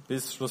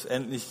 Bis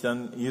schlussendlich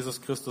dann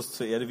Jesus Christus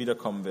zur Erde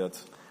wiederkommen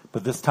wird.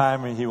 But this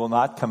time he will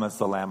not come as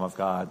the Lamb of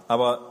God,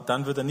 Aber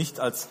dann wird er nicht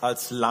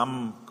als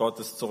Lamm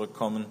Gottes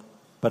zurückkommen,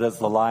 but as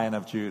the Lion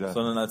of Judah.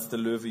 sondern als der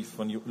Löwe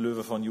von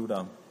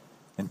Juda.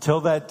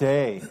 Until that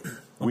day,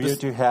 we are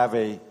to have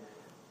a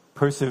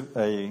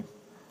preserving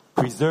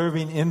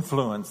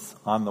influence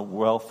on the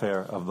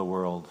welfare of the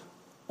world.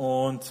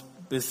 Und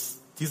bis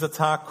dieser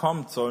Tag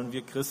kommt, sollen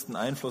wir Christen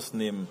Einfluss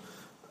nehmen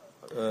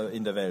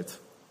in der Welt.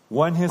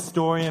 One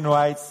historian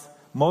writes,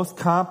 most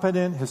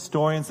competent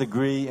historians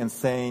agree in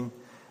saying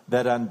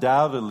that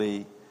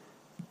undoubtedly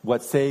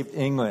what saved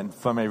England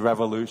from a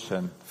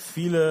revolution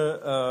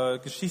Viele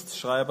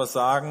Geschichtsschreiber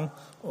sagen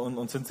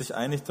und sind sich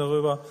einig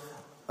darüber,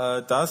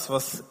 das,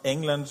 was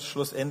England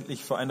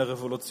schlussendlich vor einer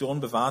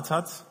Revolution bewahrt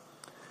hat,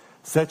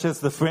 such as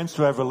the French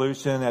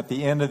Revolution at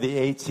the end of the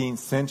 18th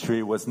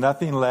century, was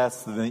nothing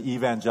less than the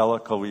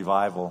evangelical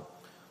revival.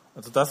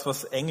 also das,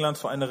 was England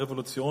vor einer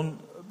Revolution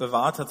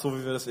bewahrt hat, so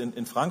wie wir das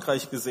in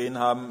Frankreich gesehen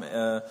haben,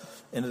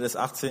 Ende des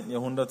 18.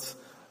 Jahrhunderts,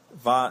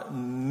 war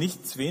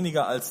nichts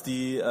weniger als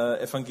die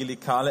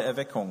evangelikale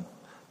Erweckung.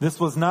 This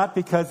was not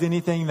because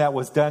anything that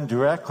was done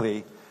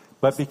directly,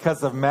 but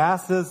because of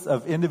masses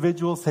of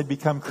individuals had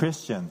become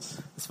Christians.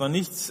 Es war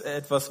nichts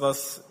etwas,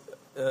 was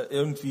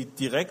irgendwie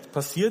direkt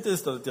passiert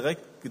ist oder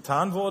direkt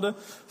getan wurde,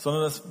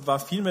 sondern es war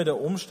vielmehr der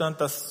Umstand,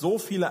 dass so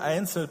viele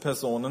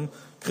Einzelpersonen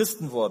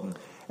Christen wurden.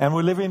 And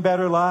we're living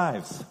better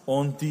lives.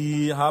 Und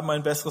die haben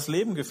ein besseres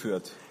Leben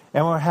geführt.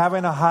 And we're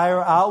having a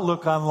higher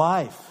outlook on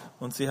life.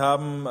 Und sie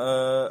haben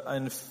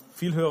eine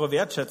viel höhere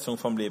Wertschätzung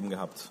vom Leben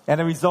gehabt. And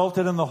it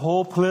resulted in the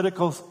whole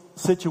political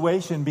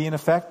situation being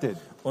affected.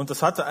 Und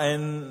das hatte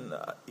einen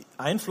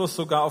Einfluss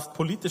sogar auf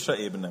politischer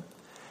Ebene.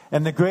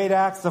 And the great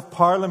acts of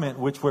parliament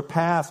which were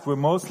passed were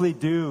mostly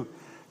due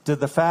to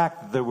the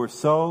fact that there were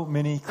so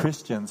many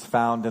Christians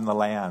found in the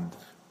land.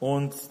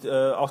 Und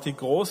auch die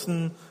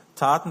großen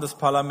Taten des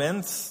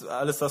Parlaments,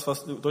 alles das,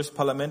 was durchs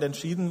Parlament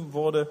entschieden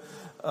wurde,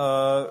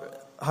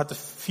 hatte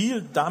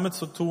viel damit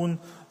zu tun,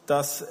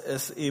 dass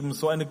es eben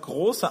so eine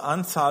große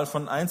Anzahl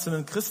von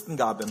einzelnen Christen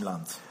gab im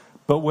Land.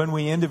 But when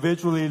we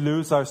individually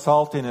lose our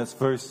saltiness,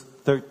 verse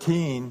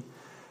 13,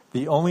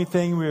 the only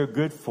thing we are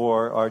good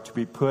for are to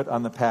be put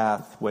on the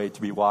pathway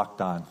to be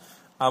walked on.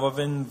 Aber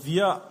wenn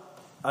wir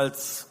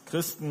als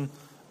Christen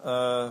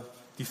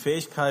die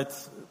Fähigkeit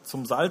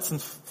zum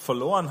Salzen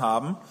verloren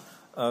haben,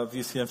 wie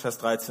es hier in Vers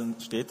 13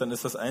 steht, dann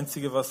ist das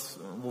Einzige,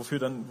 wofür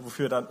dann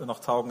noch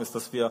taugen ist,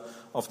 dass wir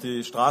auf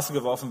die Straße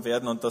geworfen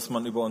werden und dass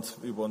man über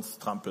uns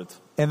trampelt.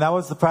 And that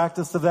was the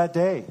practice of that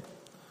day.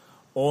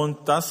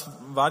 Und das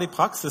war die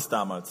Praxis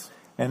damals.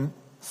 And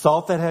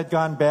salt that had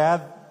gone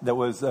bad, that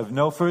was of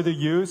no further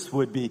use,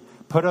 would be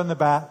put on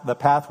the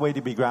pathway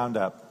to be ground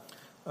up.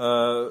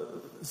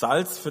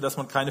 Salz, für das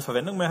man keine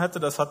Verwendung mehr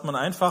hatte, das hat man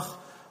einfach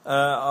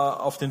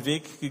auf den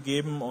Weg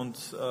gegeben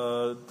und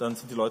dann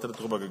sind die Leute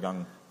darüber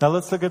gegangen. Now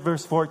let's look at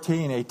verse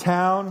 14. A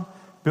town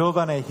built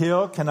on a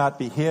hill cannot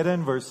be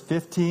hidden. Verse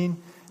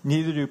 15.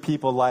 Neither do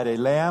people light a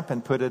lamp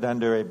and put it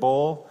under a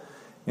bowl.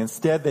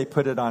 Instead, they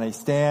put it on a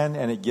stand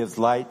and it gives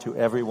light to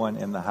everyone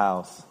in the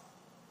house.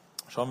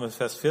 Schauen wir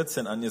Vers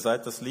 14 an. Ihr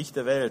seid das Licht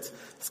der Welt.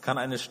 Es kann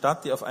eine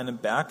Stadt, die auf einem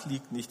Berg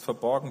liegt, nicht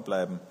verborgen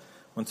bleiben.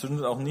 Man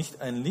zündet auch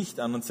nicht ein Licht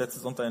an und setzt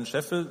es unter einen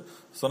Scheffel,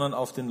 sondern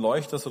auf den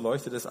Leuchter, so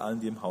leuchtet es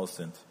allen, die im Haus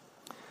sind.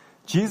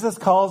 Jesus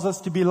calls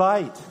us to be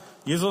light.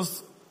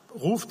 Jesus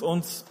beruft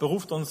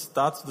uns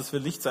dazu, dass wir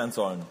Licht sein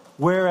sollen.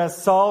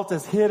 Whereas salt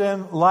is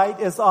hidden,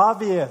 light is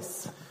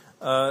obvious.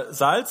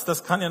 Salz,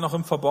 das kann ja noch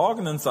im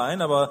Verborgenen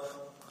sein, aber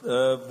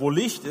wo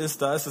Licht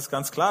ist, da ist es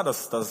ganz klar,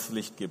 dass es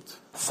Licht gibt.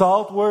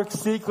 Salt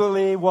works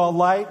secretly while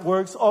light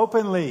works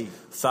openly.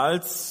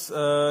 Salz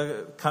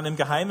kann im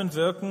Geheimen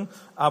wirken,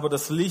 aber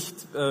das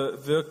Licht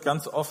wirkt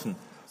ganz offen,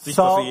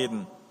 sichtbar für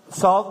jeden.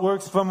 Salt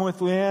works from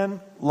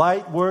within,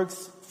 light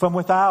works from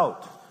without.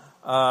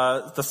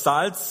 Das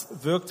Salz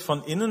wirkt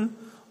von innen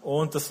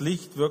und das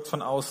Licht wirkt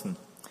von außen.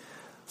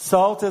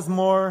 Salt is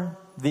more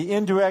the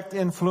indirect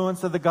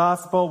influence of the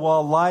gospel,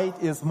 while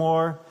light is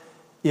more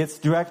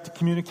It's direct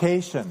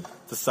communication.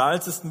 Das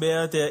Salz ist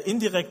mehr der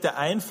indirekte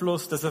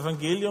Einfluss des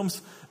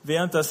Evangeliums,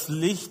 während das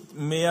Licht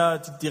mehr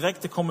die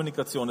direkte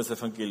Kommunikation des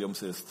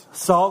Evangeliums ist.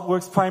 Salt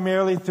works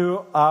primarily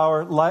through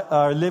our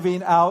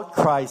living out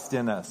Christ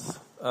in us.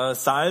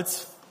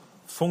 Salz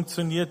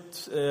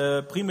funktioniert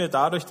primär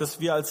dadurch,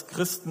 dass wir als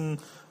Christen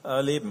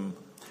leben.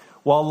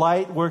 While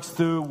light works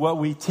through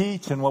what we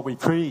teach and what we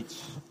preach.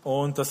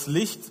 Und das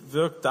Licht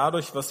wirkt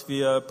dadurch, was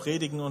wir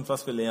predigen und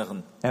was wir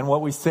lehren. And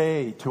what we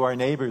say to our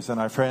neighbors and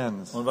our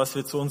friends. Und was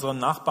wir zu unseren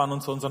Nachbarn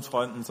und zu unseren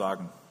Freunden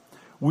sagen.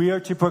 We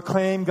are to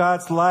proclaim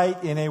God's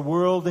light in a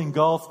world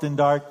engulfed in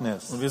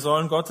darkness. Und wir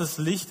sollen Gottes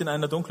Licht in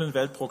einer dunklen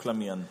Welt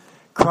proklamieren.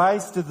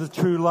 Christ is the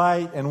true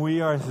light and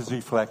we are his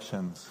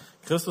reflections.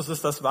 Christus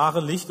ist das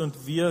wahre Licht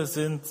und wir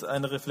sind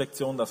eine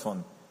Reflexion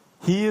davon.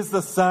 He is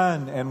the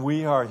sun and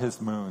we are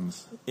his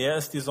moons. Er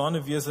ist die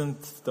Sonne, wir sind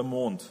der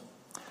Mond.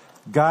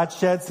 God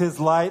sheds his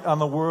light on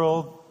the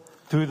world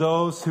through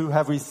those who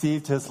have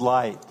received his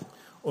light.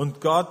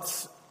 Und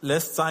Gott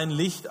lässt sein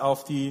Licht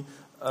auf die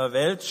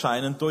Welt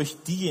scheinen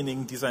durch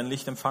diejenigen, die sein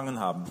Licht empfangen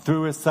haben.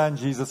 Through his son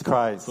Jesus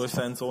Christ. Durch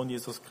seinen Sohn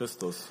Jesus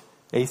Christus.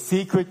 A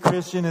secret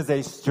Christian is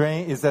as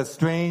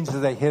strange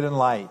as a hidden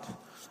light.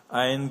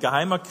 Ein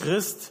geheimer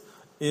Christ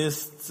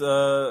ist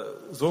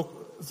so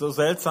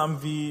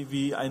seltsam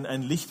wie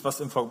ein Licht, was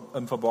im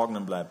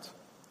Verborgenen bleibt.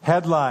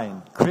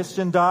 Headline: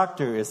 Christian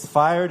doctor is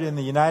fired in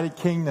the United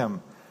Kingdom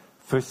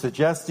for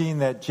suggesting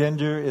that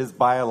gender is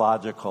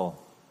biological.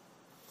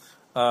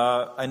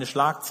 Eine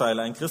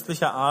Schlagzeile: Ein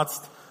christlicher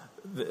Arzt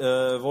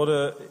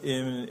wurde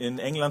in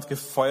England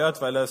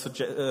gefeuert, weil er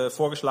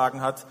vorgeschlagen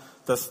hat,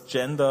 dass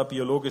Gender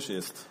biologisch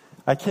ist.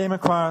 I came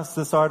across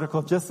this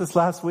article just this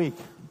last week.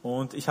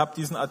 Und ich habe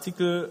diesen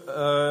Artikel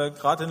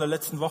gerade in der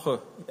letzten Woche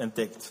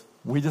entdeckt.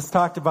 We just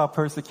talked about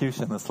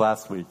persecution this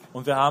last week.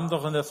 Und wir haben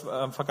doch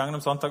am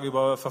vergangenen Sonntag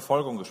über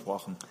Verfolgung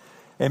gesprochen.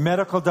 A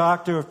medical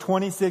doctor of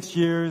 26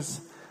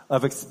 years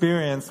of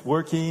experience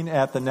working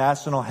at the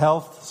National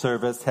Health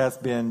Service has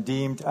been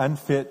deemed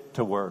unfit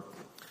to work.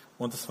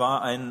 Und es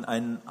war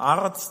ein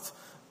Arzt,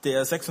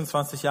 der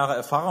 26 Jahre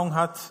Erfahrung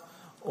hat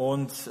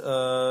und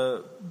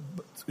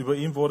über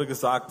ihn wurde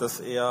gesagt, dass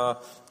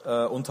er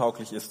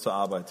untauglich ist zur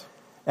Arbeit.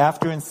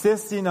 After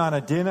insisting on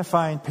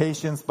identifying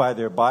patients by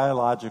their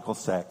biological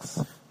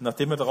sex.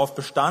 Nachdem er darauf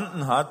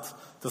bestanden hat,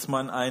 dass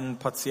man einen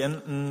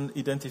Patienten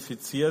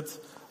identifiziert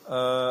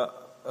an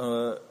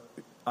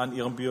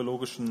ihrem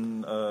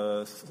biologischen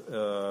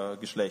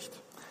Geschlecht.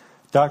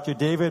 Dr.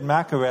 David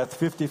McAreth,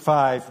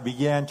 55,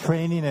 began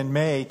training in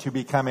May to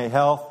become a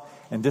health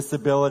and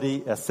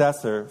disability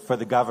assessor for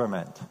the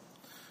government.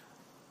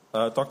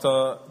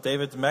 Dr.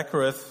 David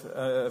McAreth,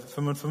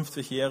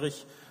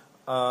 55-jährig,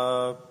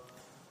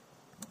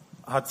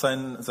 hat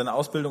seine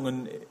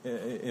Ausbildung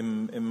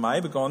im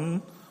Mai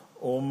begonnen,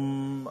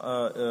 um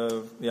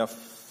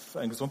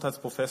ein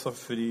Gesundheitsprofessor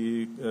für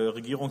die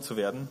Regierung zu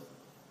werden.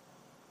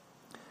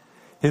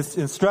 His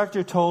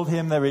instructor told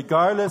him that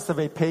regardless of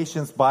a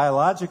patient's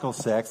biological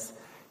sex,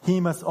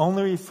 he must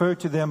only refer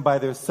to them by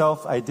their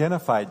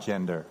self-identified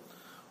gender.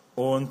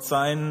 Und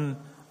sein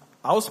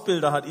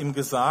Ausbilder hat ihm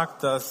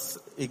gesagt,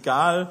 dass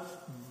egal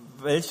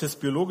welches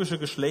biologische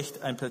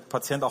Geschlecht ein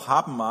Patient auch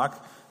haben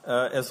mag,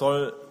 er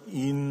soll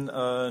ihn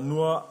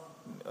nur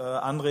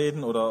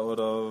anreden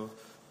oder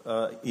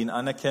ihn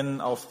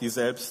anerkennen auf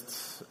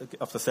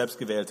das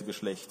selbstgewählte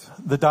Geschlecht.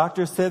 The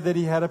doctor said that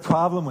he had a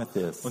problem with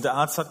this. Und der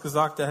Arzt hat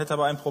gesagt, er hätte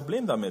aber ein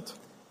Problem damit.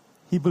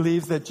 He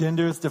believes that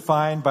gender is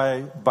defined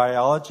by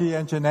biology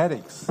and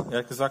genetics. Er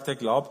hat gesagt, er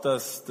glaubt,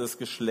 dass das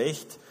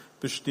Geschlecht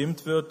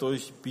bestimmt wird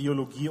durch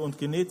Biologie und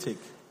Genetik.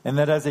 And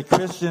that as a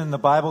Christian, the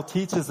Bible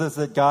teaches us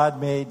that God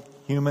made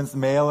humans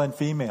male and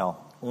female.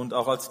 Und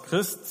auch als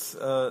Christ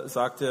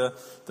sagt er,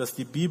 dass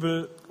die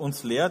Bibel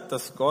uns lehrt,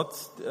 dass Gott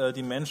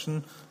die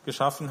Menschen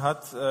geschaffen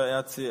hat. Er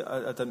hat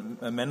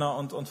Männer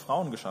und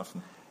Frauen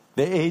geschaffen.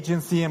 The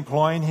agency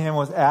employing him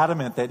was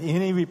adamant that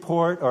any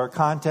report or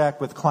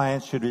contact with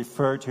clients should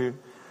refer to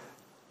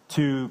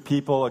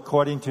people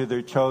according to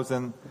their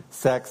chosen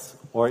sex,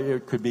 or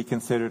it could be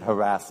considered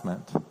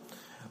harassment.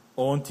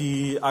 Und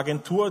die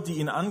Agentur, die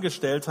ihn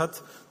angestellt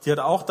hat, die hat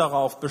auch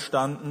darauf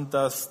bestanden,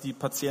 dass die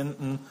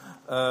Patienten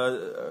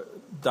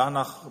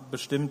danach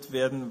bestimmt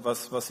werden,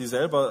 was sie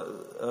selber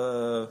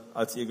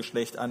als ihr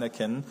Geschlecht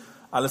anerkennen.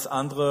 Alles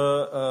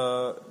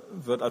andere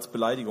wird als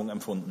Beleidigung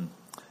empfunden.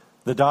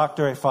 The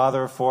doctor, a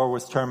father of 4,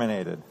 was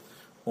terminated.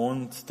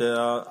 Und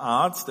der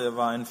Arzt, der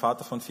war ein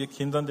Vater von 4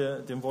 Kindern,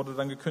 dem wurde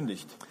dann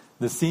gekündigt.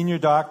 The senior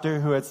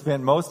doctor, who had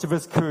spent most of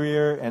his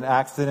career in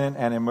accident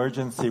and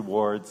emergency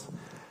wards,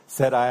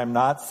 said, "I am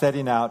not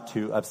setting out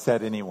to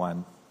upset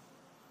anyone."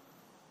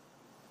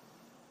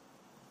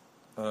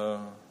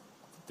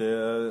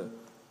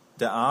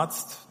 Der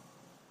Arzt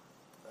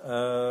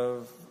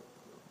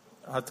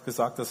hat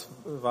gesagt, das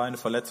war eine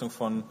Verletzung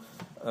von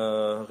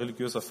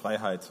religiöser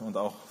Freiheit und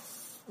auch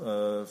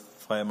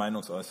freie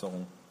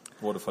Meinungsäußerung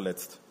wurde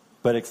verletzt.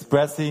 But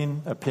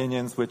expressing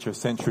opinions which are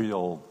centuries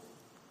old.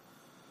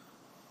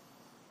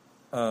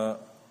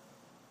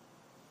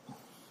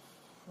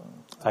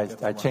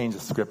 I changed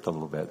the script a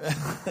little bit.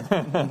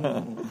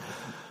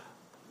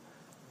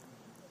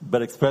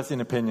 But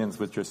expressing opinions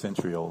which are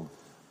century old.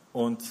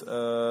 Und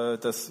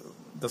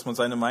dass man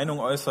seine Meinung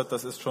äußert,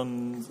 das ist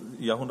schon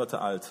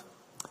Jahrhunderte alt.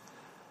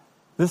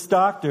 This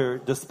doctor,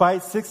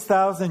 despite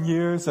 6,000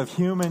 years of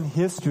human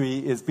history,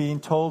 is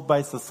being told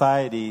by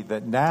society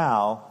that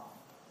now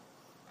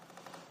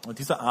Und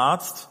dieser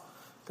Arzt,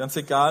 ganz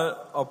egal,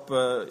 ob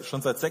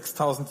schon seit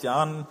 6.000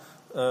 Jahren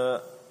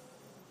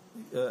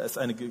es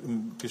eine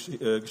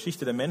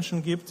Geschichte der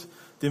Menschen gibt,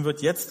 dem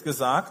wird jetzt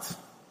gesagt,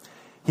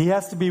 he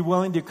has to be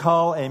willing to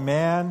call a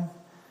man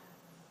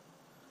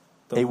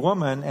a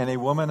woman and a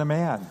woman a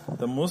man.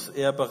 da muss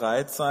er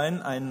bereit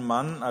sein, einen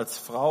Mann als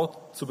Frau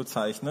zu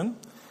bezeichnen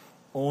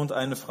und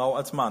eine Frau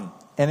als Mann.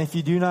 And if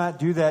you do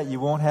not do that, you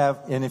won't have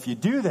any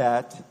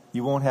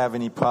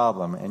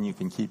problem and you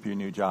can keep your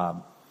new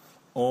job.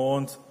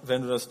 Und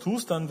wenn du das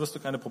tust, dann wirst du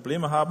keine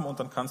Probleme haben und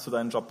dann kannst du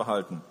deinen Job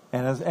behalten.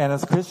 And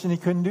as a Christian, he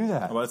couldn't do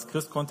that. Aber als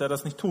Christ konnte er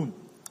das nicht tun.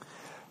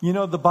 You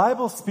know, the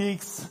Bible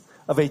speaks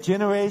of a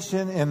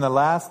generation in the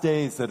last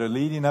days that are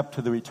leading up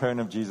to the return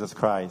of Jesus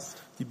Christ.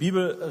 Die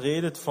Bibel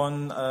redet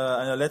von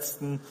einer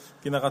letzten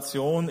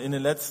Generation in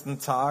den letzten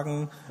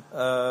Tagen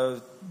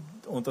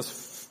und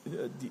das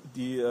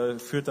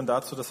führt dann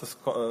dazu, dass wir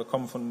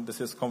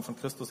das Kommen von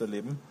Christus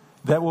erleben.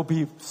 That will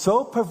be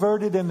so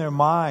perverted in their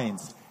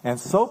minds and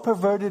so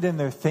perverted in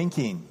their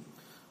thinking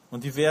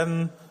Und die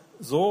werden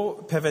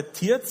so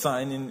pervertiert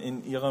sein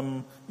in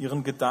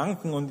ihren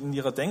Gedanken und in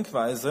ihrer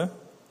Denkweise,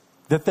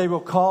 that they will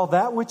call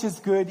that which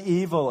is good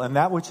evil and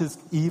that which is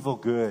evil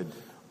good.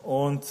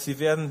 und sie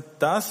werden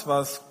das,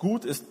 was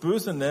gut ist,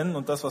 böse nennen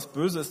und das, was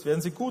böse ist,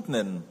 werden sie gut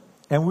nennen.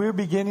 And we're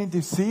beginning to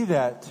see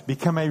that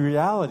become a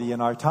reality in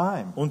our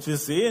time. Und wir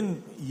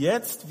sehen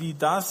jetzt, wie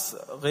das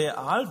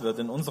real wird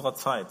in unserer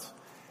Zeit.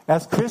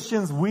 As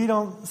Christians, we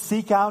don't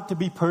seek out to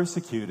be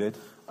persecuted.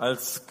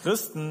 Als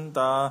Christen,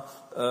 da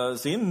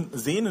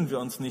sehnen wir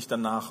uns nicht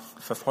danach,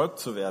 verfolgt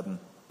zu werden.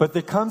 But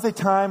there comes a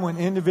time when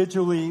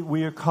individually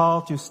we are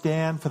called to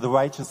stand for the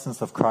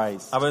righteousness of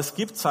Christ. Aber es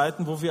gibt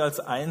Zeiten, wo wir als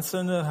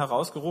Einzelne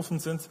herausgerufen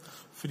sind,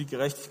 für die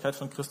Gerechtigkeit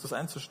von Christus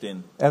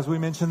einzustehen. As we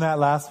mentioned that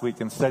last week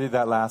and studied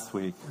that last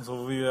week.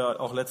 So wie wir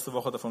auch letzte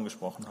Woche davon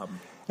gesprochen haben.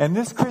 And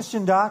this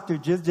Christian doctor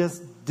did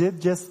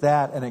just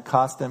that, and it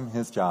cost him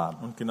his job.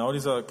 Und genau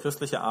dieser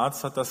christliche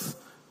Arzt hat das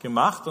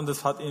gemacht und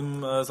es hat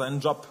ihm seinen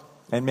Job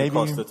And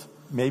gekostet.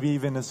 maybe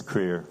even his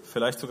career.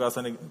 Vielleicht sogar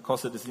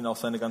kostet es ihn auch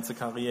seine ganze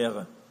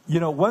Karriere. You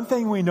know, one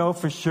thing we know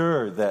for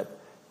sure that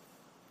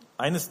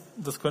Eines,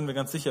 das können wir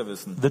ganz sicher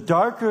wissen. the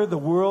darker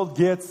the world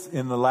gets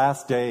in the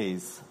last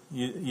days,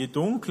 Je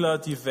dunkler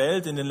die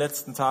Welt in den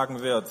letzten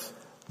Tagen wird,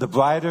 the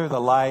brighter the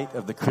light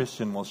of the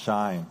Christian will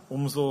shine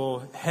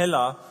umso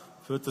heller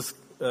wird das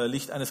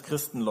Licht eines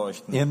Christen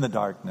leuchten in the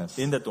darkness.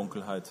 in der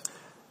Dunkelheit.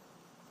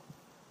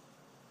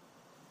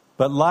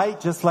 But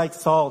light, just like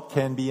salt,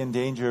 can be in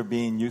danger of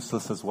being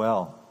useless as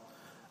well.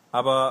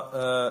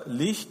 Aber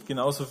Licht,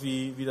 genauso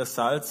wie das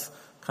Salz,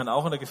 kann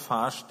auch in der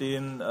Gefahr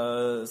stehen,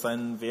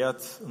 seinen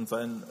Wert und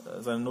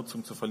seine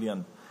Nutzung zu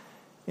verlieren.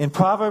 In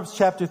Proverbs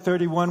chapter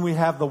 31, we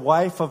have the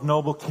wife of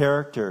noble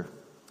character.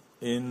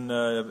 In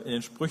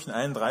den Sprüchen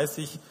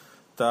 31,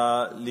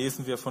 da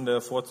lesen wir von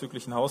der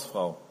vorzüglichen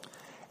Hausfrau.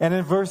 And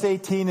in verse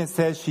 18 it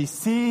says, she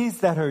sees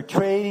that her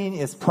trading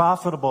is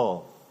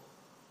profitable.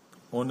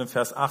 Und im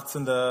Vers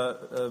 18 da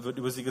wird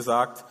über sie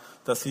gesagt,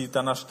 dass sie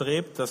danach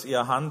strebt, dass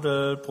ihr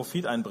Handel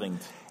Profit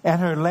einbringt. And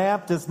her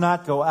lamp does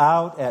not go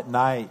out at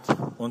night.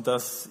 Und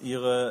dass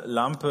ihre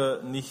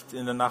Lampe nicht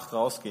in der Nacht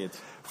rausgeht.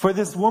 For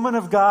this woman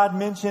of God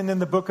mentioned in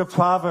the book of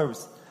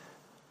Proverbs,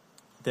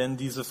 Denn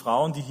diese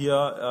Frauen, die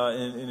hier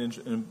in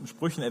den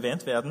Sprüchen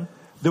erwähnt werden,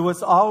 there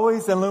was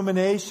always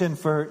illumination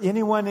for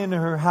anyone in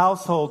her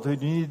household who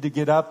needed to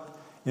get up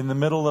in the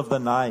middle of the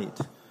night.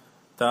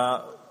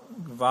 da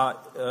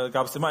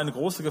gab es immer eine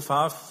große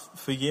Gefahr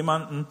für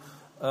jemanden,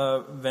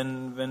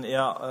 wenn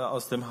er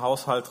aus dem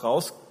Haushalt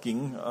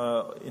rausging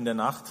in der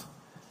Nacht.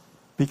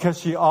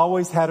 Because she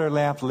always had her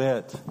lamp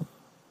lit.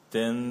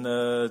 Denn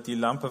die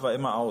Lampe war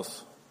immer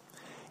aus.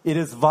 It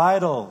is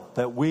vital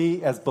that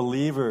we as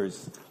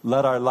believers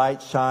let our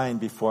light shine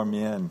before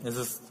men. Es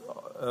ist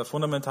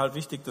fundamental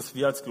wichtig, dass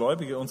wir als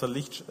Gläubige unser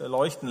Licht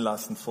leuchten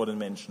lassen vor den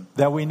Menschen.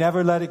 That we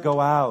never let it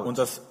go out. Und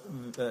dass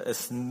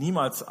es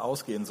niemals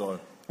ausgehen soll.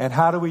 And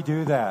how do we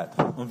do that?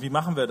 Und wie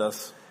machen wir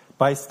das?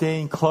 By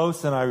staying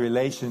close in our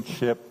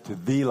relationship to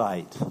the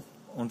light.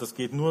 Und das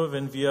geht nur,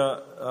 wenn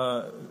wir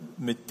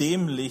mit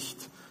dem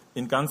Licht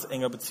in ganz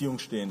enger Beziehung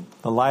stehen.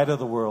 The light of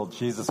the world,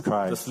 Jesus Das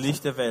Christ.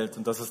 Licht der Welt,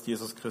 und das ist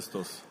Jesus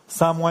Christus.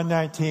 Psalm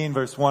 119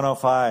 verse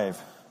 105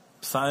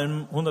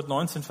 Psalm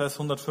 119, Vers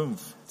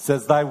 105.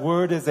 says, thy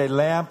word is a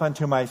lamp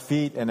unto my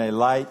feet and a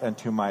light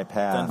unto my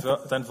path.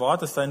 Dein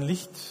Wort ist ein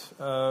Licht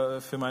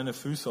für meine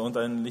Füße und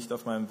ein Licht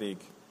auf meinem Weg.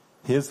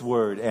 His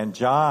word. And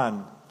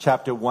John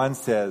chapter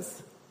 1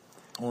 says,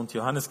 Und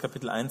Johannes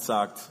Kapitel 1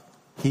 sagt,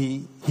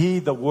 he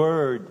the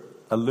word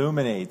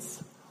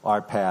illuminates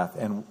our path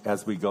and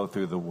as we go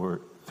through the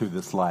word, through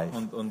this life.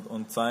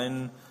 und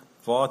sein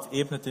Wort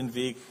ebnet den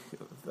Weg,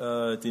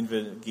 den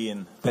wir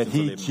gehen. That unser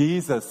he, Leben.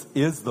 Jesus,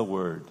 is the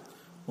Word.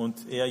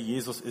 Und er,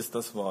 Jesus, ist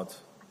das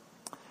Wort.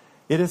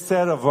 It is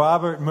said of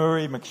Robert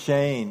Murray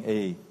McCheyne,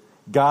 a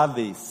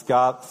godly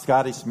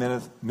Scottish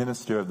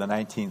minister of the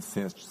 19th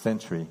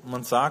century,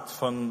 Man sagt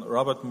von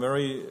Robert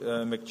Murray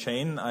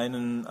McCheyne,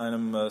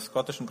 einem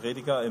schottischen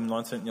Prediger im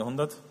 19.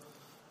 Jahrhundert,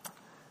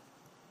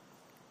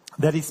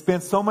 that he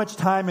spent so much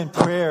time in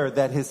prayer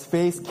that his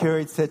face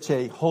carried such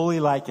a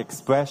holy-like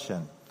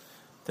expression.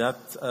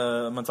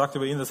 man sagt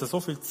über ihn, dass er so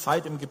viel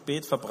Zeit im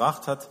Gebet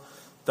verbracht hat,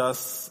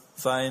 dass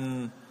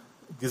sein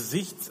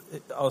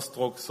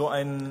Gesichtsausdruck so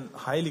einen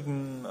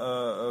heiligen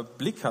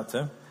Blick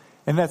hatte.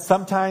 And that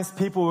sometimes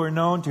people were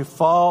known to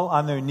fall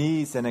on their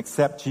knees and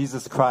accept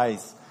Jesus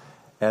Christ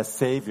as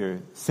Savior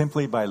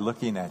simply by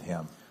looking at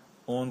him.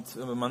 Und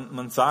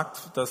man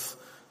sagt, dass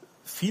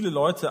viele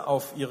Leute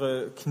auf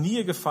ihre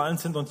Knie gefallen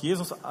sind und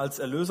Jesus als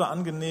Erlöser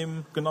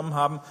genommen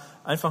haben,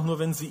 einfach nur,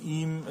 wenn sie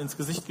ihm ins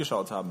Gesicht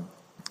geschaut haben.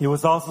 It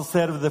was also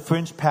said of the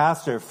French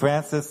pastor,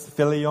 Francis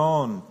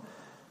Fillion,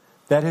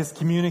 that his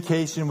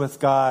communication with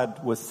God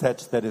was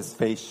such that his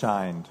face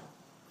shined.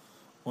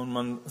 Und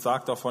man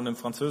sagt auch von dem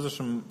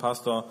französischen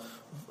Pastor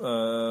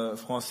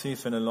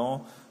Francis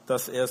Fenelon,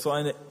 dass er so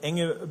eine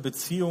enge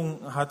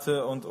Beziehung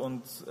hatte und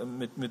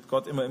mit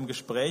Gott immer im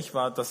Gespräch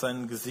war, dass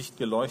sein Gesicht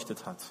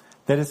geleuchtet hat.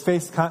 That his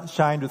face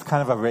shined with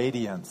kind of a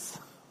radiance.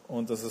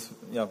 Und dass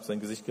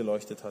sein Gesicht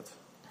geleuchtet hat.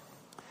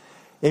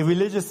 A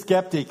religious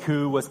skeptic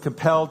who was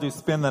compelled to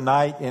spend the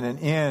night in an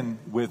inn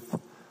with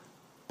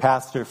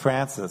Pastor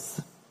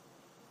Francis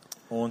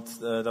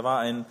Und da war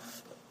ein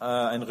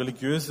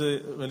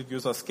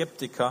religiöser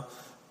Skeptiker,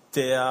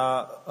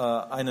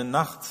 der eine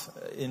Nacht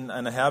in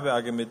einer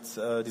Herberge mit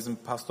diesem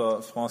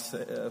Pastor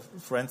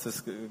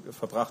Francis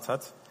verbracht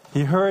hat.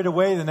 he hurried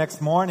away the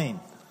next morning,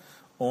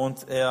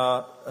 Und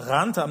er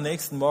rannte am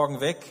nächsten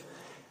Morgen weg,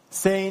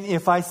 saying,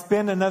 if I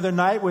spend another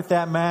night with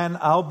that man,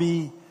 I'll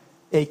be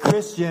a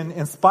Christian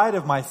in spite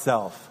of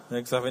myself. Er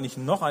hat gesagt, wenn ich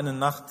noch eine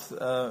Nacht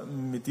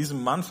mit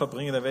diesem Mann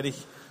verbringe, dann werde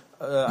ich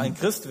ein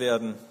Christ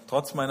werden,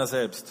 trotz meiner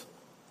selbst.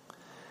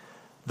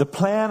 The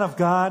plan of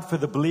God for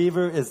the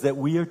believer is that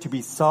we are to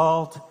be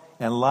salt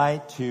and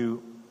light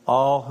to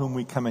all whom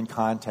we come in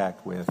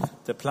contact with.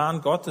 Der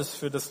Plan Gottes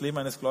für das Leben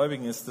eines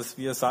Gläubigen ist, dass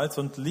wir Salz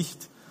und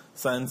Licht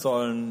sein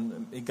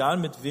sollen, egal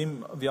mit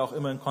wem wir auch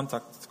immer in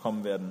Kontakt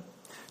kommen werden.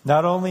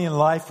 Not only in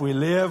life we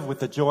live with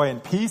the joy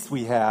and peace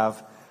we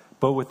have,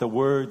 but with the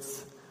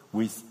words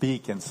we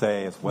speak and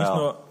say as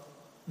well.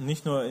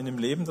 Nicht nur in dem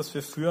Leben, das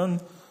wir führen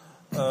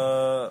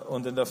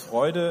und in der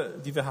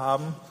Freude, die wir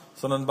haben,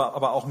 sondern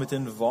aber auch mit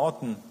den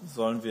Worten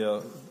sollen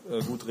wir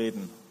gut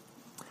reden.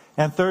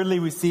 And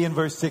thirdly, we see in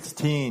verse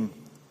 16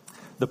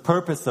 the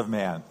purpose of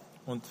man.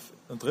 Und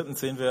drittens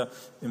sehen wir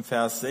im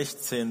Vers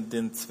 16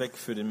 den Zweck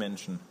für den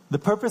Menschen. The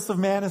purpose of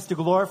man is to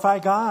glorify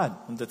God.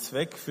 Und der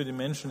Zweck für den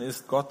Menschen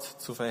ist, Gott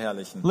zu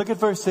verherrlichen. Look at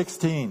verse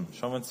 16.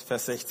 Schauen wir uns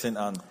Vers 16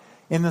 an.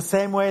 In the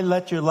same way,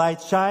 let your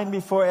light shine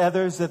before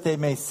others that they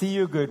may see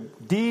your good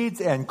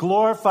deeds and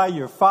glorify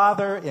your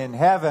Father in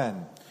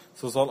heaven.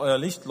 So soll euer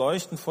Licht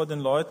leuchten vor den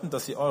Leuten,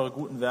 dass sie eure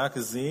guten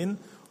Werke sehen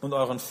und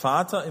euren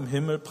Vater im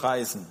Himmel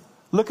preisen.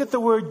 Look at the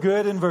word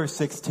good in verse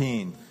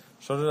 16.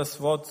 Schau dir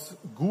das Wort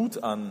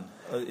gut an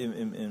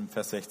im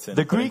Vers 16.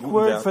 The Bei den Greek guten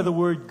word for Werken. the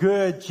word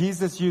good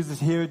Jesus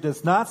uses here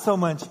does not so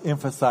much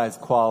emphasize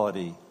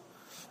quality.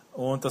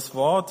 Und das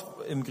Wort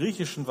im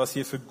Griechischen, was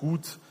hier für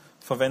gut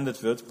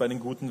verwendet wird bei den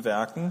guten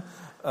Werken,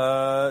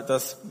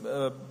 das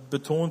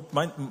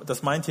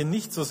meint hier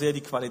nicht so sehr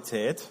die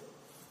Qualität,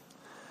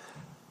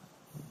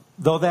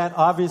 Though that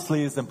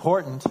obviously is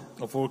important,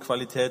 obwohl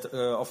Qualität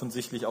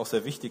offensichtlich auch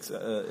sehr wichtig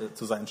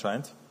zu sein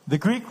scheint, the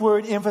Greek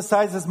word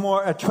emphasizes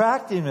more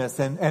attractiveness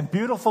and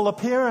beautiful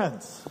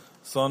appearance.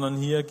 sondern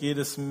hier geht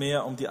es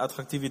mehr um die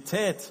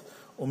Attraktivität,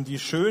 um die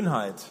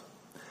Schönheit.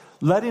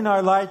 Letting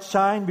our light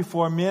shine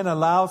before men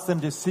allows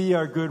them to see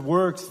our good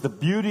works, the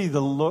beauty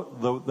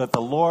that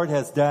the Lord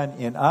has done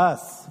in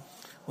us.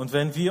 Und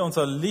wenn wir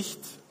unser Licht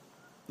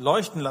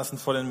leuchten lassen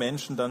vor den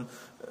Menschen, dann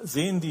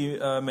sehen die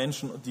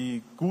Menschen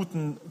die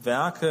guten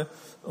Werke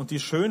und die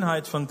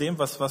Schönheit von dem,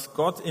 was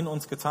Gott in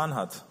uns getan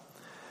hat.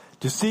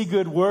 To see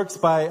good works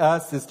by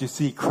us is to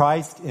see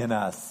Christ in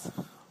us.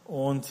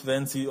 Und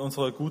wenn sie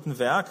unsere guten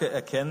Werke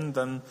erkennen,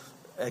 dann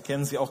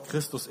erkennen sie auch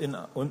Christus in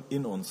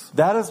uns.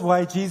 That is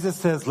why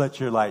Jesus says, let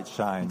your light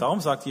shine. Darum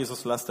sagt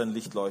Jesus, lass dein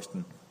Licht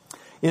leuchten.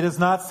 It is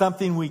not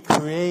something we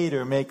create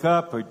or make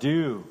up or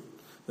do,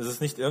 Das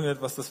ist nicht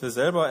irgendetwas, das wir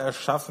selber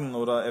erschaffen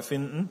oder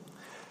erfinden,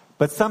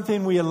 but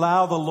something we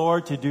allow the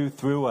Lord to do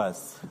through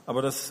us.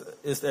 aber das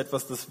ist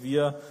etwas, das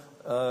wir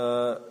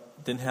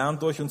den Herrn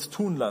durch uns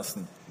tun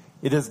lassen.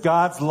 It is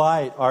God's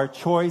light. Our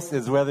choice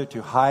is whether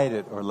to hide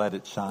it or let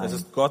it shine. Es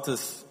ist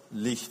Gottes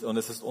Licht und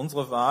es ist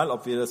unsere Wahl,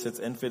 ob wir das jetzt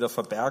entweder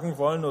verbergen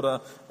wollen oder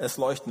es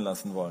leuchten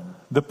lassen wollen.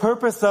 The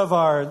purpose of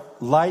our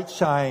light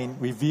shine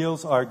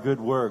reveals our good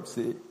works.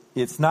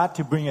 It's not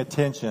to bring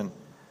attention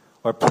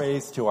or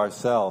praise to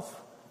ourselves,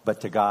 but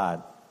to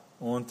God.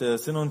 Und der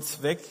Sinn und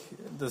Zweck,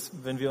 dass,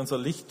 wenn wir unser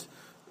Licht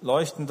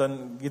leuchten,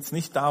 dann geht es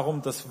nicht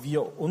darum, dass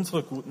wir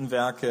unsere guten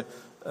Werke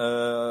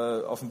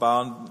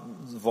offenbaren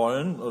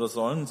wollen oder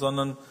sollen,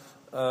 sondern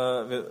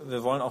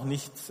wir wollen auch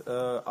nicht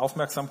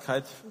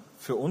Aufmerksamkeit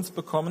für uns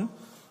bekommen,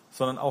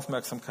 sondern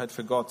Aufmerksamkeit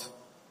für Gott.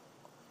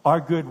 Our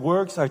good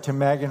works are to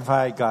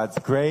magnify God's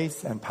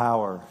grace and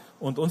power.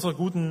 Und unsere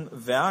guten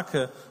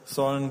Werke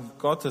sollen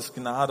Gottes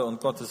Gnade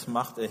und Gottes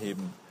Macht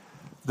erheben.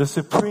 The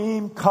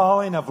supreme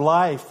calling of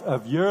life,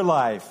 of your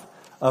life,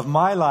 of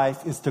my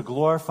life, is to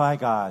glorify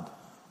God.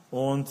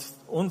 Und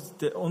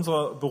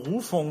unsere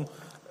Berufung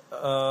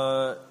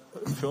für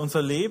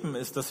unser Leben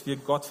ist, dass wir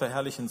Gott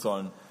verherrlichen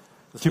sollen.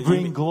 Dass To wir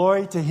bring ihm,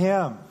 glory to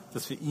Him.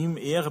 dass wir ihm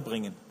Ehre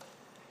bringen.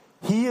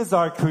 He is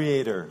our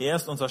creator. Er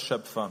ist unser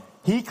Schöpfer.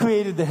 He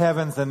created the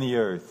heavens and the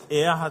earth.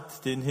 Er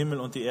hat den Himmel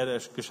und die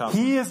Erde geschaffen.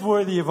 He is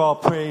worthy of all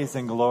praise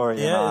and glory and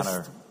Er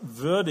honor. ist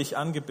würdig,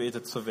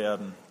 angebetet zu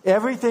werden.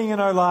 Everything in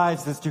our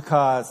lives is to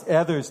cause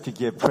others to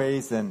give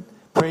praise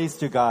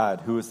to God,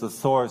 who is the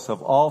source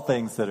of all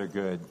things that are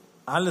good.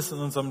 Alles in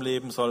unserem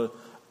Leben soll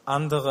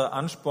andere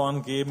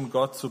Ansporn geben,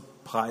 Gott zu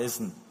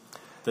preisen.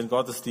 Denn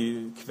Gott ist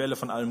die Quelle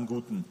von allem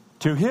Guten.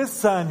 To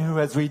His Son, who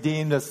has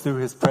redeemed us through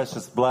His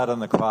precious blood on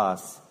the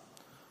cross.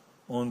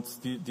 Und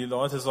die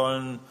Leute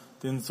sollen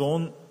den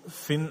Sohn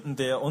finden,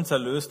 der uns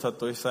erlöst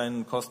hat durch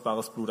sein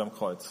kostbares Blut am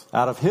Kreuz.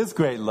 Out of His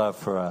great love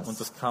for Und us.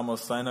 das kam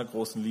aus seiner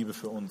großen Liebe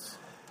für uns.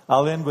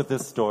 I'll end with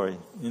this story.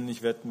 Und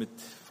ich werde mit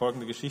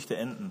folgender Geschichte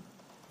enden.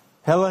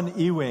 Helen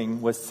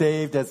Ewing was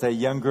saved as a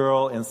young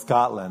girl in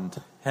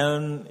Scotland.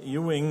 Helen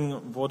Ewing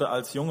wurde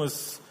als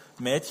junges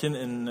Mädchen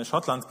in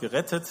Schottland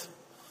gerettet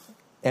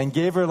And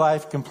gave her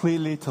life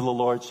completely to the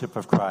Lordship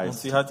of und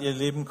Christ. sie hat ihr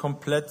Leben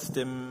komplett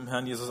dem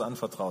Herrn Jesus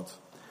anvertraut.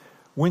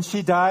 When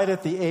she died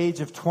at the age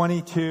of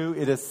 22,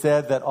 it is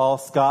said that all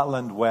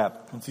Scotland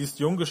wept. Und sie ist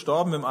jung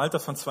gestorben im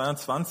Alter von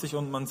 22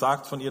 und man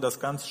sagt von ihr,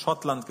 dass ganz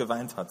Schottland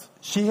geweint hat.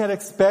 She had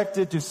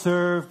expected to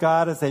serve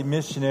God as a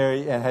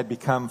missionary and had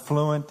become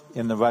fluent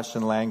in the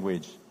Russian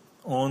language.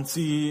 Und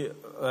sie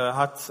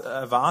hat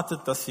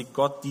erwartet, dass sie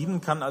Gott dienen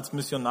kann als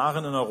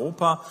Missionarin in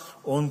Europa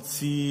und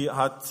sie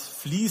hat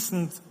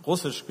fließend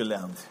Russisch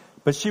gelernt.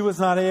 But she was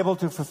not able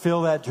to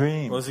fulfill that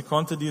dream. Aber sie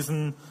konnte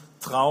diesen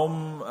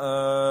Traum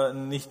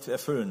nicht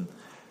erfüllen.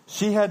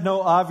 She had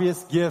no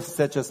obvious gifts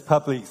such as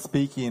public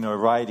speaking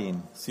or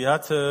writing. Sie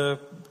hatte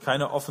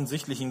keine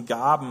offensichtlichen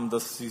Gaben,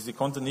 sie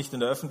konnte nicht in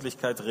der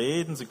Öffentlichkeit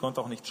reden, sie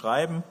konnte auch nicht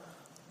schreiben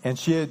And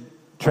she had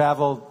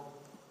traveled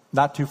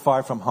not too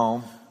far from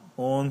home.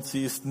 und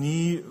sie ist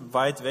nie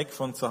weit weg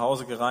von zu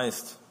Hause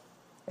gereist.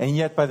 And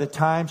yet by the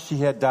time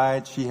she had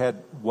died, she had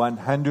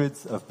won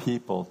hundreds of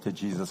people to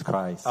Jesus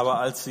Christ. Aber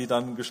als sie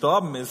dann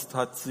gestorben ist,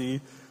 hat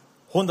sie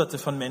Hunderte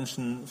von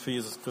Menschen für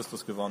Jesus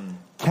Christus gewonnen.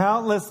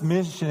 Countless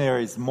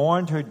missionaries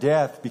mourned her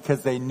death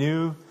because they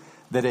knew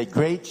that a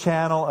great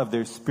channel of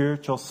their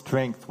spiritual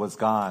strength was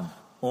gone.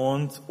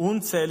 Und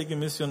unzählige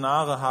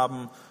Missionare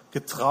haben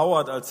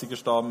getrauert, als sie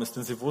gestorben ist,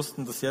 denn sie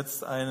wussten, dass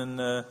jetzt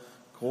eine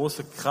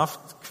große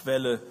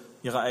Kraftquelle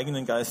ihrer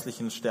eigenen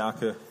geistlichen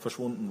Stärke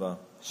verschwunden war.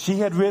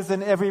 She had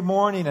risen every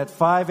morning at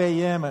 5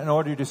 a.m. in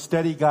order to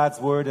study God's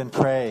Word and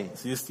pray.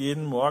 Sie ist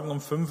jeden Morgen um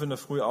 5 in der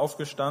Früh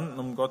aufgestanden,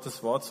 um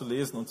Gottes Wort zu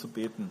lesen und zu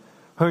beten.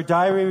 Her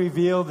diary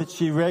revealed that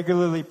she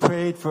regularly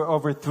prayed for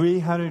over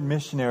 300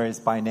 missionaries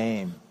by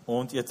name.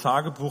 Und ihr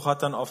Tagebuch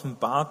hat dann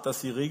offenbart,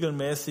 dass sie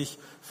regelmäßig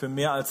für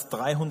mehr als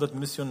 300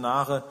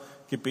 Missionare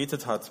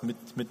gebetet hat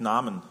mit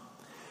Namen.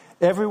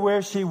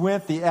 Everywhere she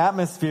went, the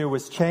atmosphere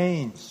was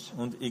changed.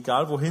 Und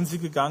egal wohin sie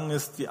gegangen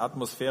ist, die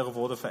Atmosphäre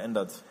wurde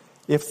verändert.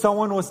 If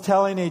someone was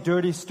telling a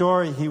dirty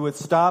story, he would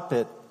stop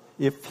it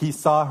if he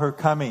saw her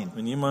coming.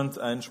 Wenn jemand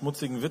einen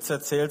schmutzigen Witz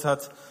erzählt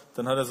hat,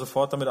 dann hat er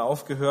sofort damit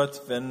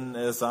aufgehört, wenn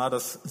er sah,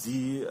 dass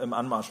sie im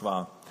Anmarsch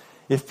war.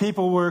 If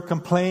people were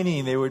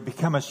complaining, they would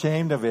become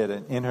ashamed of it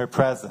in her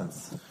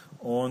presence.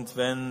 Und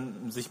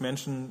wenn sich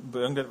Menschen über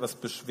irgendetwas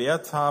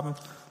beschwert haben,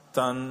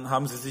 dann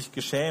haben sie sich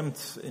geschämt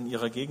in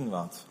ihrer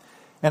Gegenwart.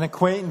 An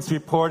acquaintance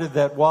reported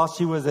that while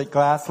she was at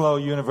Glasgow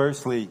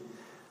University,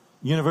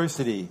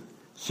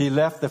 she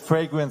left the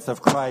fragrance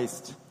of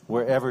Christ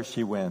wherever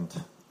she went.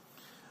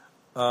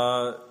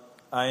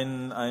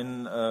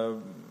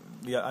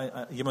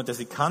 Jemand, der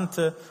sie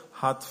kannte,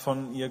 hat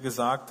von ihr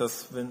gesagt,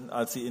 dass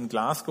als sie in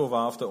Glasgow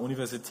war auf der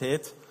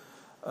Universität,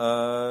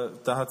 da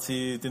hat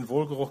sie den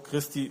Wohlgeruch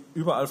Christi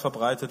überall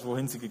verbreitet,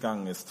 wohin sie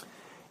gegangen ist.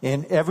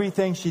 In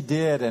everything she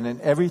did and in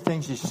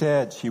everything she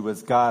said, she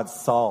was God's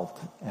salt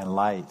and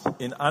light.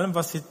 In allem,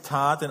 was sie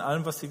tat, in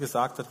allem, was sie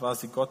gesagt hat, war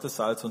sie Gottes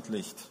Salz und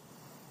Licht.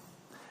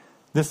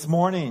 This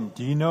morning,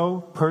 do you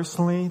know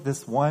personally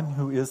this one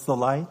who is the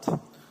light?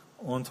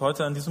 Und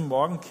heute an diesem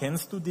Morgen,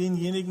 kennst du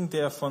denjenigen,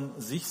 der von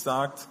sich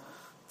sagt,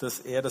 dass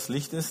er das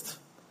Licht ist?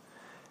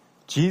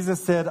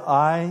 Jesus said,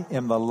 I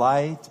am the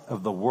light of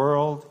the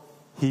world.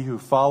 He who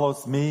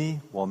follows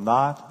me will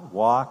not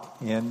walk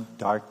in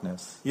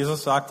darkness.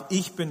 Jesus sagt,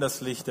 ich bin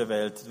das Licht der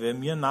Welt. Wer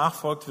mir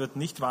nachfolgt, wird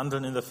nicht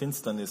wandeln in der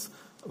Finsternis,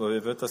 aber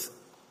er wird das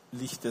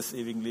Licht des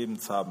ewigen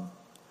Lebens haben.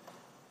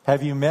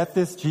 Have you met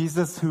this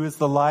Jesus who is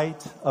the light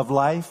of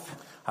life?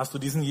 Hast du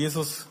diesen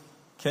Jesus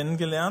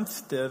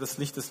kennengelernt, der das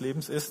Licht des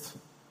Lebens ist.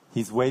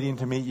 He's waiting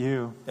to meet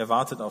you. Er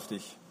wartet auf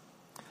dich.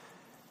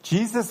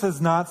 Jesus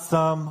is not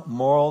some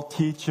moral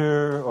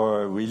teacher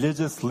or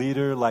religious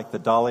leader like the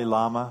Dalai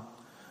Lama.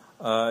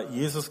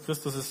 Jesus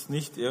Christus ist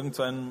nicht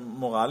irgendein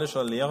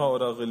moralischer Lehrer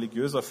oder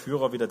religiöser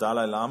Führer wie der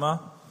Dalai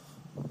Lama.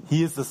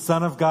 He is the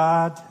Son of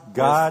God,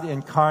 God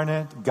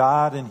incarnate,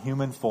 God in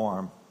human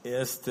form.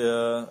 Er ist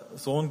der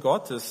Sohn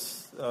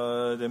Gottes,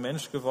 der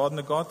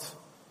menschgewordene Gott.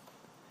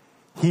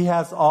 He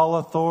has all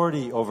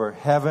authority over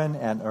heaven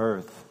and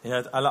earth. Er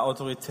hat alle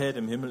Autorität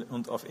im Himmel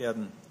und auf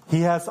Erden.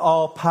 He has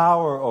all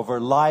power over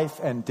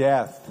life and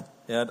death.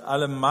 Er hat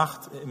alle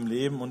Macht im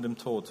Leben und im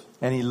Tod.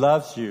 And he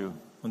loves you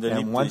Und er and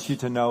liebt wants dich. you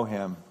to know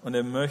him. Und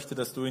er möchte,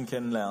 dass du ihn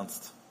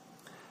kennenlernst.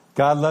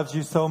 God loves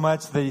you so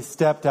much that he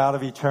stepped out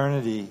of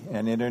eternity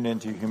and entered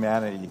into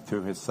humanity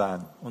through his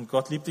Son. Und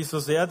Gott liebt dich so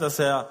sehr, dass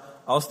er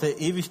aus der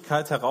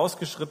Ewigkeit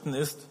herausgeschritten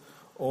ist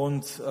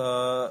und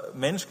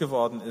Mensch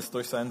geworden ist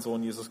durch seinen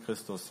Sohn Jesus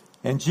Christus.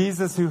 And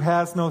Jesus, who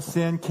has no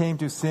sin, came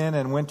to sin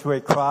and went to a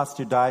cross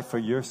to die for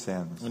your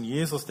sins. Und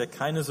Jesus, der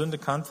keine Sünde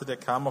kannte, der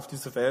kam auf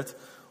diese Welt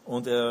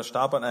und er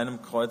starb an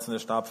einem Kreuz und er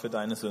starb für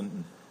deine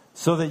Sünden.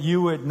 So that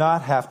you would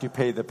not have to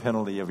pay the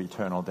penalty of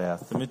eternal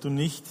death. Damit du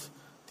nicht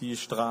die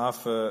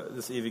Strafe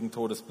des ewigen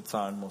Todes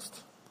bezahlen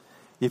musst.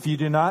 If you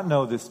do not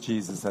know this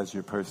Jesus as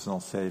your personal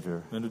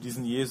Savior, Wenn du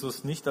diesen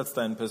Jesus nicht als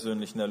deinen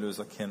persönlichen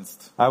Erlöser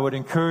kennst, I would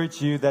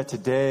encourage you that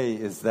today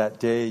is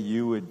that day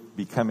you would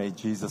become a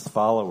Jesus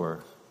follower.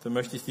 dann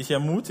möchte ich dich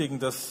ermutigen,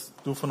 dass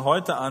du von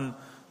heute an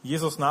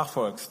Jesus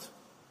nachfolgst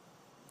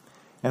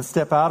And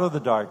step out of the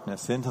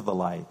darkness into the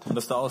light. und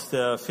dass du aus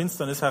der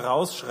Finsternis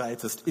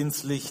herausschreitest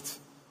ins Licht.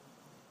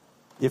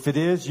 If it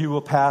is, you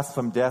will pass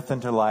from death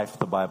into life,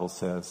 the Bible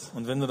says.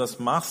 Und wenn du das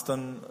machst,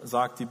 dann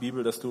sagt die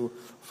Bibel, dass du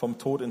vom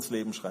Tod ins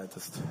Leben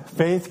schreitest.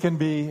 Faith can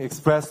be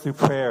expressed through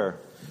prayer.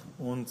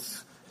 Und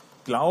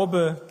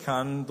Glaube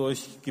kann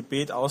durch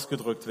Gebet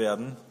ausgedrückt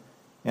werden.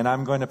 And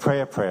I'm going to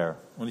pray a prayer.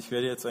 Und ich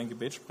werde jetzt ein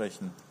Gebet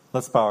sprechen.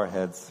 Let's bow our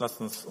heads. Lasst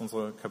uns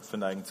unsere Köpfe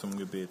neigen zum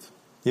Gebet.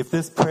 If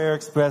this prayer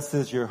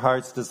expresses your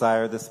heart's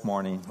desire this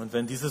morning, Und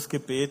wenn dieses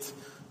Gebet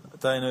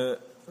deine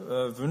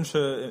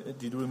Wünsche,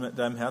 die du in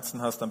deinem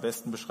Herzen hast, am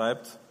besten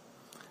beschreibt,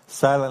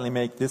 silently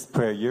make this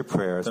prayer your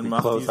prayer as Dann we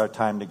mach close dies- our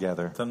time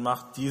together. dann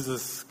mach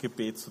dieses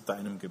Gebet zu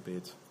deinem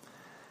Gebet.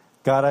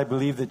 God, I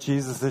believe that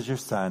Jesus is your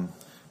Son.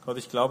 Gott,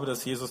 ich glaube,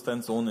 dass Jesus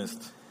dein Sohn ist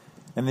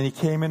And then he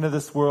came into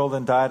this world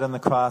and died on the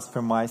cross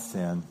for my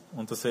sin.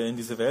 und dass er in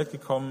diese Welt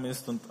gekommen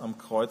ist und am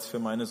Kreuz für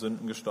meine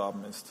Sünden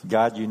gestorben ist.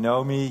 God, you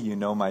know me, you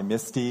know my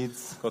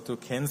misdeeds. Gott, du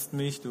kennst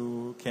mich,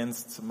 du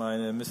kennst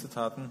meine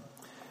Missetaten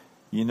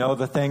You know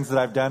the things that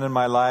I've done in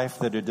my life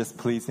that are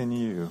displeasing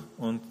you.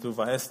 und du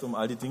weißt um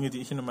all die Dinge, die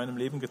ich in meinem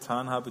Leben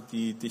getan habe,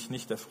 die dich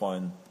nicht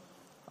erfreuen.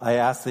 I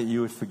ask that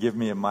you would forgive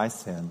me of my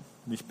sin.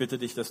 Und ich bitte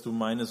dich, dass du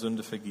meine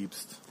Sünde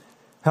vergibst.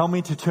 Help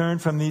me to turn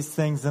from these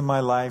things in my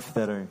life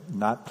that are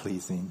not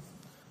pleasing.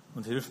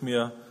 Und hilf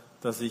mir,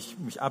 dass ich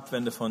mich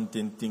abwende von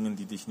den Dingen,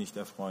 die dich nicht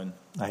erfreuen.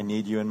 I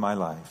need you in my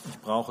life. Ich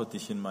brauche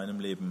dich in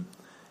meinem Leben.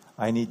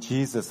 I need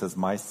Jesus as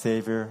my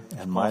Savior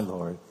and my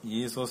Lord.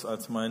 Jesus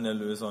als mein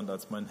Erlöser und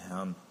als mein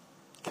Herrn.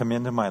 Come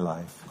into my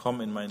life.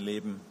 Komm in mein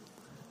Leben.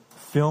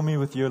 Fill me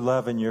with your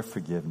love and your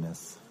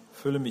forgiveness.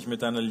 Fülle mich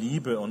mit deiner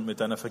Liebe und mit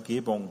deiner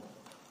Vergebung.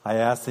 I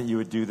ask that you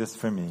would do this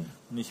for me.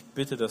 Und ich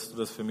bitte, dass du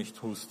das für mich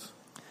tust.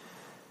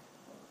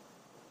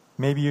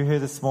 Maybe you're here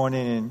this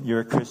morning and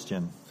you're a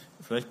Christian,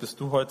 Vielleicht bist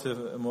du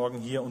heute Morgen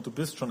hier und du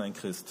bist schon ein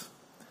Christ.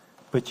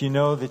 but you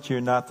know that you're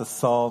not the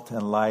salt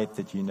and light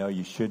that you know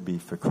you should be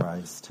for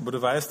Christ. Aber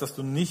du weißt, dass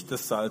du nicht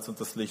das Salz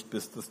und das Licht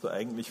bist, das du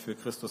eigentlich für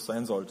Christus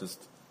sein solltest.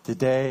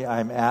 Today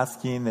I'm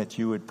asking that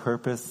you would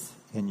purpose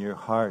in your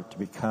heart to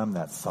become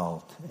that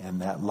salt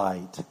and that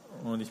light.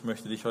 Und ich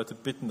möchte dich heute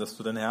bitten, dass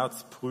du dein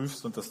Herz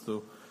prüfst und dass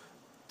du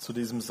zu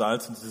diesem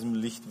Salz und zu diesem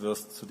Licht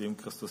wirst, zu dem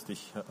Christus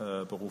dich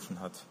berufen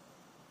hat.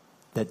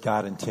 That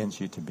God intends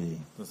you to be.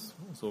 Das,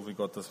 so wie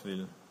Gott das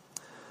will.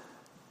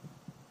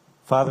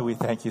 Father, we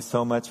thank you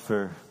so much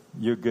for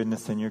your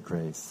goodness and your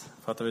grace.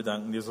 Vater, wir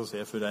danken dir so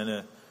sehr für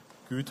deine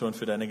Güte und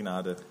für deine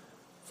Gnade.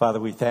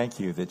 Father, we thank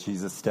you that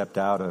Jesus stepped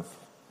out of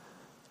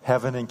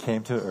heaven and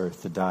came to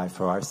earth to die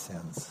for our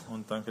sins.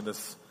 Und danke,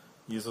 dass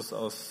Jesus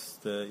aus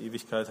der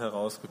Ewigkeit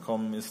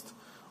herausgekommen ist,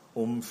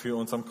 um für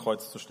uns am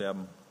Kreuz zu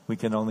sterben. We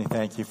can only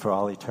thank you for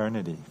all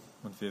eternity.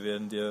 Und wir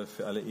werden dir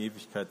für alle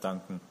Ewigkeit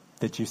danken.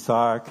 That you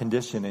saw our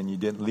condition and you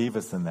didn't leave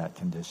us in that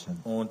condition.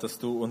 Und dass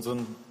du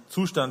unseren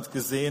Zustand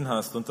gesehen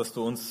hast und dass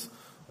du uns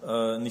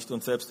nicht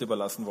uns selbst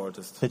überlassen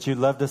wolltest. That you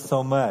loved us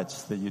so much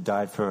that you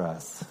died for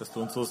us. Dass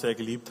du uns so sehr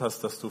geliebt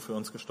hast, dass du für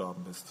uns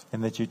gestorben bist.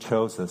 And that you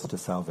chose us to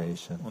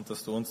salvation. Und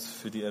dass du uns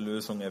für die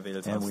Erlösung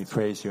erwählt And we hast.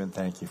 praise you and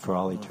thank you for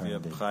all Und wir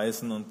eternity.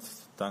 preisen und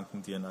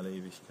danken dir in aller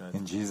Ewigkeit.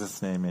 In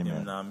Jesus' name, Im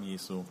amen. Namen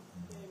Jesu.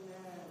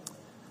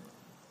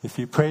 If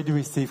you prayed to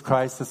receive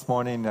Christ this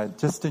morning, I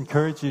just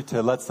encourage you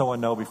to let someone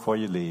know before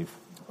you leave.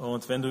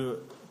 Und wenn du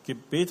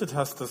gebetet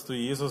hast, dass du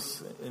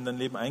Jesus in dein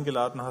Leben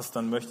eingeladen hast,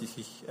 dann möchte ich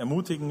dich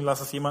ermutigen,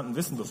 lass es jemanden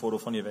wissen, bevor du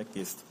von hier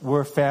weggehst.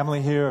 We're a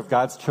family here of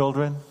God's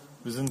children.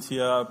 Wir sind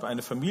hier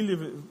eine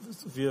Familie,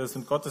 wir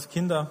sind Gottes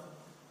Kinder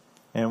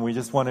and we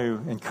just want to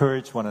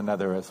encourage one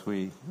another as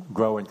we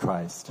grow in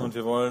Christ. und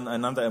wir wollen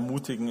einander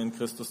ermutigen, in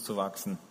Christus zu wachsen.